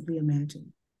possibly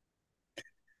imagine.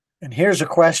 And here's a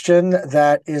question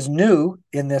that is new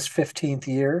in this 15th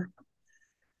year.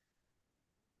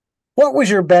 What was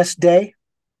your best day?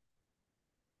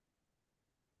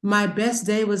 My best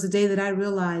day was the day that I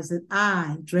realized that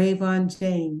I, Dravon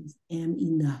James, am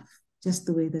enough, just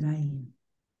the way that I am.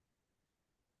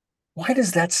 Why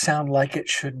does that sound like it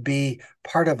should be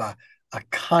part of a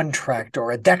contract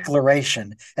or a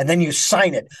declaration, and then you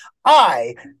sign it?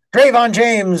 I, Dravon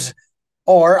James,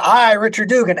 or I, Richard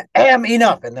Dugan, am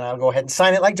enough. And then I'll go ahead and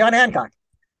sign it like John Hancock.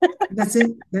 That's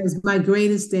it. That was my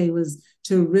greatest day, was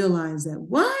to realize that,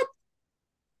 what?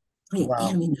 I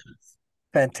am enough.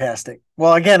 Fantastic.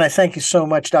 Well, again, I thank you so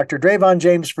much, Dr. Dravon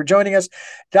James, for joining us.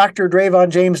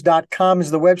 dravonjames.com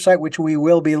is the website, which we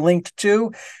will be linked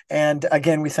to. And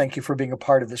again, we thank you for being a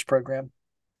part of this program.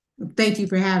 Thank you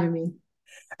for having me.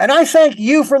 And I thank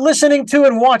you for listening to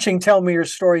and watching Tell Me Your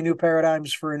Story, New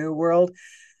Paradigms for a New World.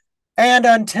 And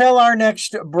until our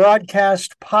next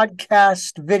broadcast,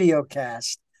 podcast,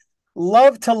 videocast,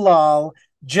 love to Lal,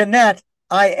 Jeanette,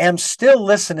 I am still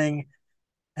listening.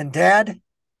 And Dad,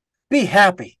 be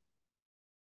happy